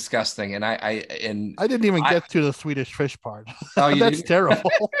disgusting, and I didn't even get to the Swedish fish part. Oh, that's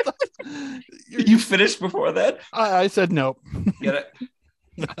terrible. You finished before that? I said no. Get it?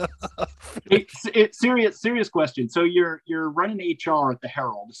 It's serious question. So you're running HR at the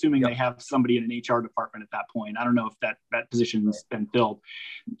Herald, assuming they have somebody in an HR department at that point. I don't know if that position's been filled,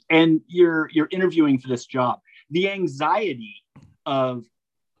 and you're interviewing for this job. The anxiety of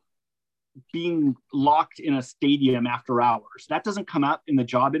being locked in a stadium after hours, that doesn't come out in the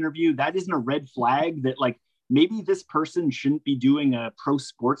job interview. That isn't a red flag that, like, maybe this person shouldn't be doing a pro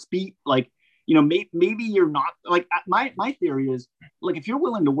sports beat. Like, maybe you're not, like, my theory is, like, if you're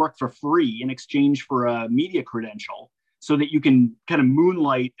willing to work for free in exchange for a media credential so that you can kind of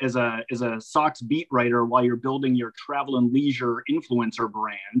moonlight as a Sox beat writer while you're building your travel and leisure influencer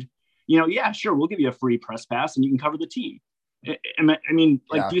brand, yeah, sure, we'll give you a free press pass and you can cover the team. I mean,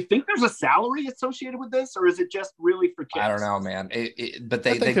 like, do you think there's a salary associated with this, or is it just really for kids? I don't know, man. But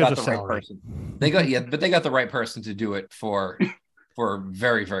they got the right person. They got the right person to do it for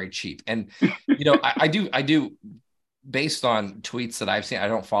very, very cheap. And I do, based on tweets that I've seen. I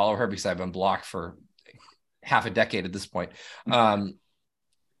don't follow her because I've been blocked for half a decade at this point.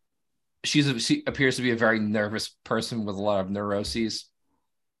 She appears to be a very nervous person with a lot of neuroses.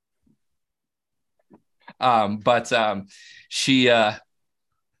 I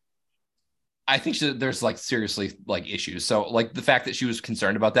think there's like seriously like issues. So like the fact that she was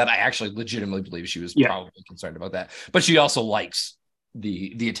concerned about that, I actually legitimately believe she was probably concerned about that. But she also likes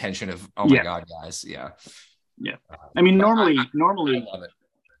the attention of, oh my God, guys. Yeah. Yeah. I mean, normally I love it.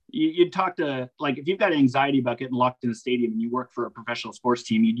 You'd talk to, like, if you've got anxiety about getting locked in a stadium and you work for a professional sports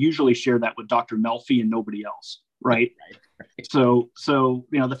team, you'd usually share that with Dr. Melfi and nobody else. Right. So,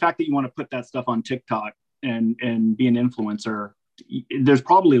 the fact that you want to put that stuff on TikTok and be an influencer, there's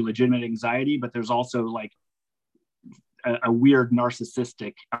probably legitimate anxiety, but there's also like a weird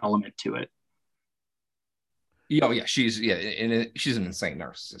narcissistic element to it. Oh yeah, she's an insane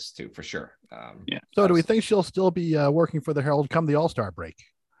narcissist too, for sure. So do we think she'll still be working for the Herald come the All-Star break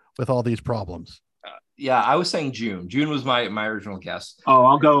with all these problems? Yeah, I was saying June. June was my original guess. Oh,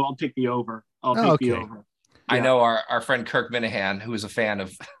 I'll take the over. I'll take the over. I know our friend Kirk Minahan, who is a fan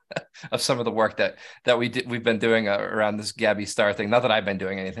of some of the work that we've been doing around this Gabby Starr thing. Not that I've been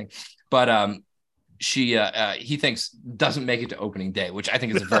doing anything, but he thinks doesn't make it to opening day, which I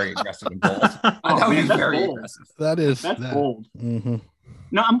think is a very aggressive and bold. That would be very aggressive. That's bold. Mm-hmm.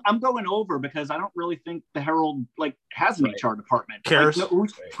 No, I'm going over because I don't really think the Herald has an HR department. Cares? Like,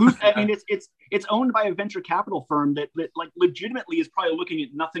 I mean, it's owned by a venture capital firm that like legitimately is probably looking at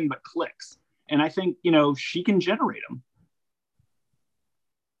nothing but clicks. And I think, she can generate them.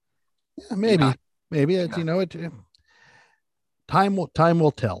 Yeah, maybe it's, time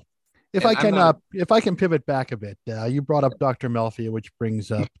will tell. If I can pivot back a bit, you brought up Dr. Melfi, which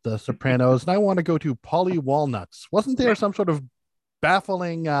brings up The Sopranos, and I want to go to Polly Walnuts. Wasn't there some sort of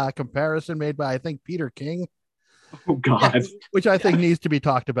baffling comparison made by, I think, Peter King? Oh God, which I think needs to be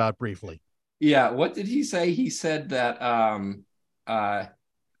talked about briefly. Yeah, what did he say? He said that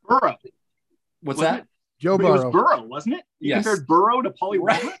Burrow. What's that? Joe Burrow. It was Burrow, wasn't it? You compared Burrow to Polly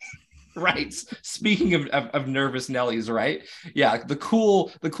Walnuts? Right. Speaking of nervous Nellies, right? Yeah, the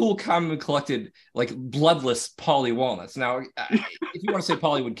cool, calm and collected, like bloodless Polly Walnuts. Now, if you want to say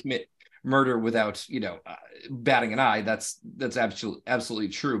Polly would commit murder without, batting an eye, that's absolutely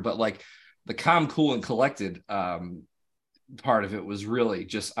true. But like the calm, cool, and collected part of it was really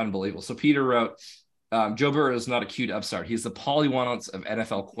just unbelievable. So Peter wrote, Joe Burrow is not a cute upstart. He's the Polly Walnuts of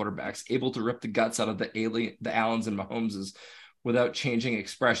NFL quarterbacks, able to rip the guts out of the Allens and Mahomeses without changing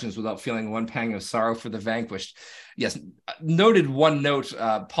expressions, without feeling one pang of sorrow for the vanquished. Yes, noted one note,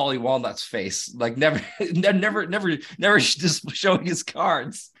 Paulie Walnut's face, like never just showing his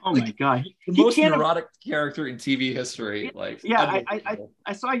cards. Oh like, my God. The most neurotic character in TV history. Like, yeah,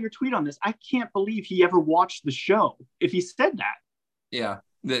 I saw your tweet on this. I can't believe he ever watched the show if he said that. Yeah.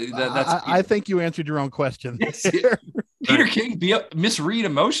 I think you answered your own question. Peter King misread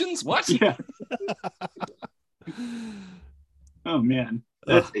emotions? What? Yeah. Oh man,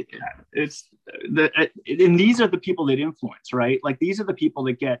 it's and these are the people that influence, right? Like these are the people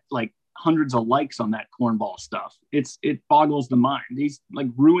that get like hundreds of likes on that cornball stuff. It boggles the mind. He's like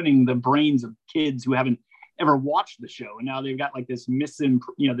ruining the brains of kids who haven't ever watched the show, and now they've got like this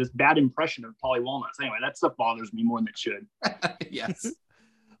this bad impression of Paulie Walnuts. Anyway, that stuff bothers me more than it should. Yes.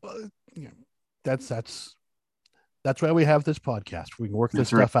 Well, that's why we have this podcast. We can work this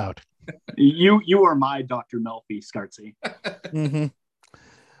stuff out. You are my Dr. Melfi, Scartzy. Mm-hmm.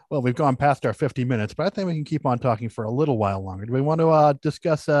 Well, we've gone past our 50 minutes, but I think we can keep on talking for a little while longer. Do we want to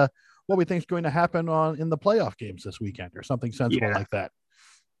discuss what we think is going to happen in the playoff games this weekend, or something sensible like that?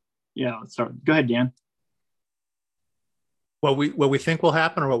 Yeah, let's start. Go ahead, Dan. What we think will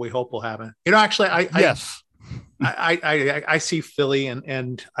happen, or what we hope will happen. Actually, I see Philly,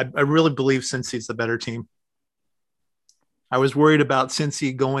 and I really believe Cincy's the better team. I was worried about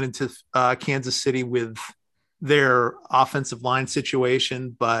Cincy going into Kansas City with their offensive line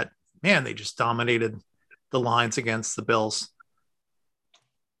situation, but man, they just dominated the lines against the Bills.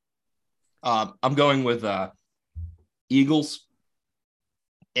 I'm going with Eagles,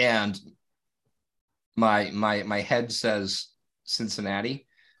 and my head says Cincinnati,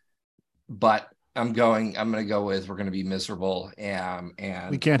 but I'm going to go with we're going to be miserable, and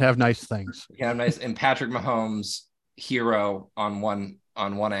we can't have nice things. And Patrick Mahomes, hero on one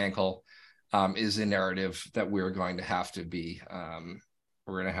ankle, is a narrative that we're going to have to be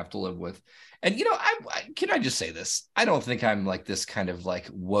we're going to have to live with. And can I just say this? I don't think I'm like this kind of like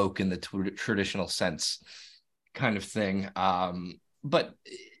woke in the traditional sense kind of thing, but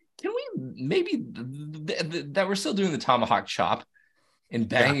can we maybe that we're still doing the tomahawk chop and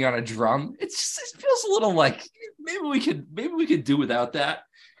banging on a drum? It feels a little like maybe we could do without that.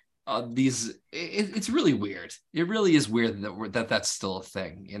 It's really weird. It really is weird that's still a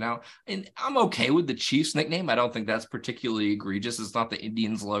thing, and I'm okay with the Chiefs nickname. I don't think that's particularly egregious. It's not the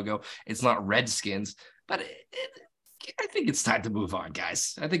Indians logo. It's not Redskins, but I think it's time to move on,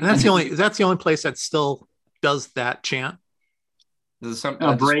 guys. I think that's the only place that still does that chant.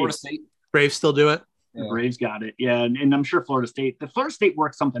 Braves still do it. The Braves got it. Yeah. And I'm sure Florida State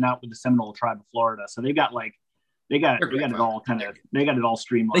worked something out with the Seminole tribe of Florida. So they got it all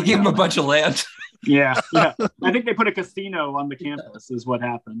streamlined. They gave them a bunch of land. Yeah. I think they put a casino on the campus is what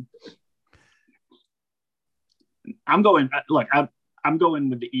happened. I'm going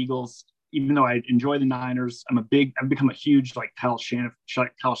with the Eagles, even though I enjoy the Niners. I've become a huge like Kyle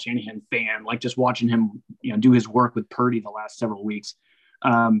Shanahan fan, like just watching him, do his work with Purdy the last several weeks.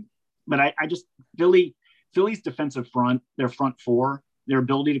 But I just Philly's defensive front, their front four, their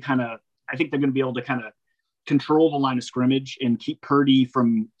ability to I think they're going to be able to kind of control the line of scrimmage and keep Purdy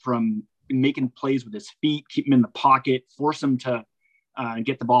from making plays with his feet, keep him in the pocket, force him to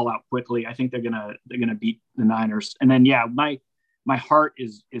get the ball out quickly. I think they're gonna beat the Niners. And then my heart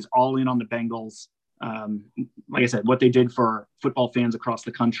is all in on the Bengals. Like I said, what they did for football fans across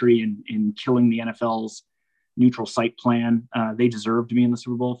the country in killing the NFL's neutral site plan, they deserve to be in the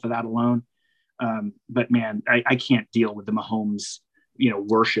Super Bowl for that alone. But man, I can't deal with the Mahomes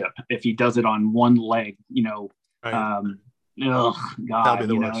worship if he does it on one leg, Right. Oh God,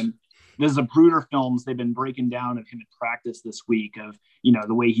 and there's a Zapruder films they've been breaking down of him in practice this week of,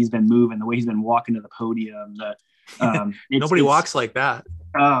 the way he's been moving, the way he's been walking to the podium. Nobody walks like that.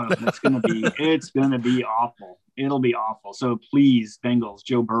 It's going to be awful. It'll be awful. So please, Bengals,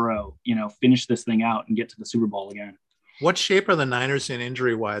 Joe Burrow, finish this thing out and get to the Super Bowl again. What shape are the Niners in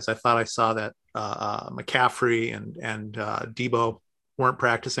injury wise? I thought I saw that McCaffrey and Debo weren't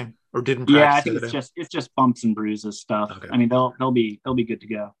practicing or didn't practice. Yeah, I think it's just bumps and bruises stuff. Okay. I mean, they'll be good to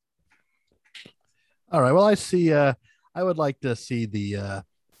go. All right. Well, I see. I would like to see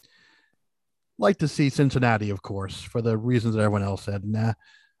Cincinnati, of course, for the reasons that everyone else said. And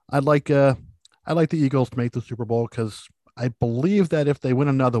I'd like the Eagles to make the Super Bowl because I believe that if they win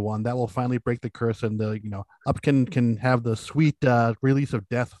another one, that will finally break the curse and Up can have the sweet release of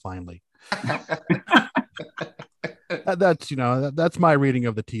death finally. That's my reading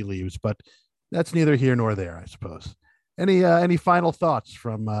of the tea leaves, but that's neither here nor there, I suppose. Any final thoughts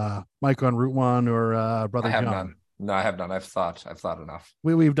from Mike on Route One or Brother John? None. No, I have not. I've thought enough.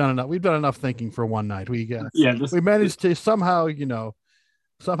 We've done enough. We've done enough thinking for one night. We managed to somehow,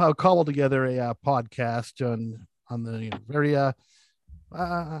 cobble together a podcast on the very.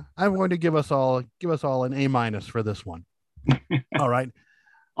 I'm going to give us all an A- for this one. All right.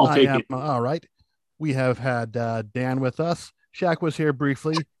 I'll take it. All right. We have had Dan with us. Shaq was here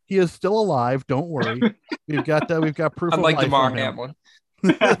briefly. He is still alive. Don't worry. We've got proof. Unlike of life DeMar from him. Hamlin.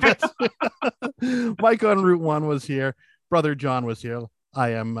 Mike on Route 1 was here. Brother John was here. I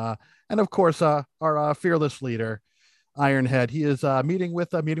am, and of course, our fearless leader, Ironhead. He is meeting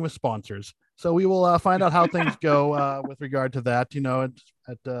with sponsors. So we will find out how things go with regard to that.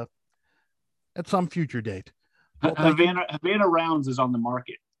 At some future date. Well, Havana Rounds is on the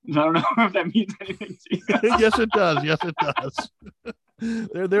market. I don't know if that means anything to you. Yes, it does. Yes, it does.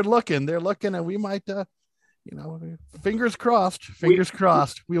 They're looking, and we might, fingers crossed. We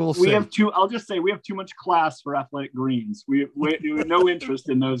will see. I'll just say we have too much class for Athletic Greens. We have no interest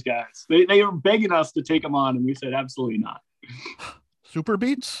in those guys. They are begging us to take them on, and we said absolutely not. Super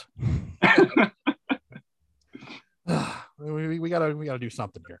Beats. we gotta do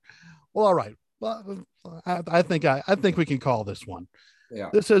something here. Well, all right. Well, I think we can call this one. Yeah.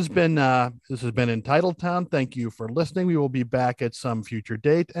 This has been Entitled Town. Thank you for listening. We will be back at some future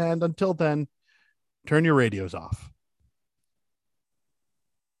date, and until then, turn your radios off.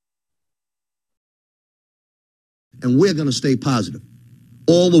 And we're going to stay positive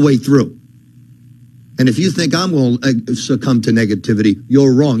all the way through. And if you think I'm going to succumb to negativity,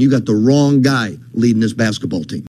 you're wrong. You got the wrong guy leading this basketball team.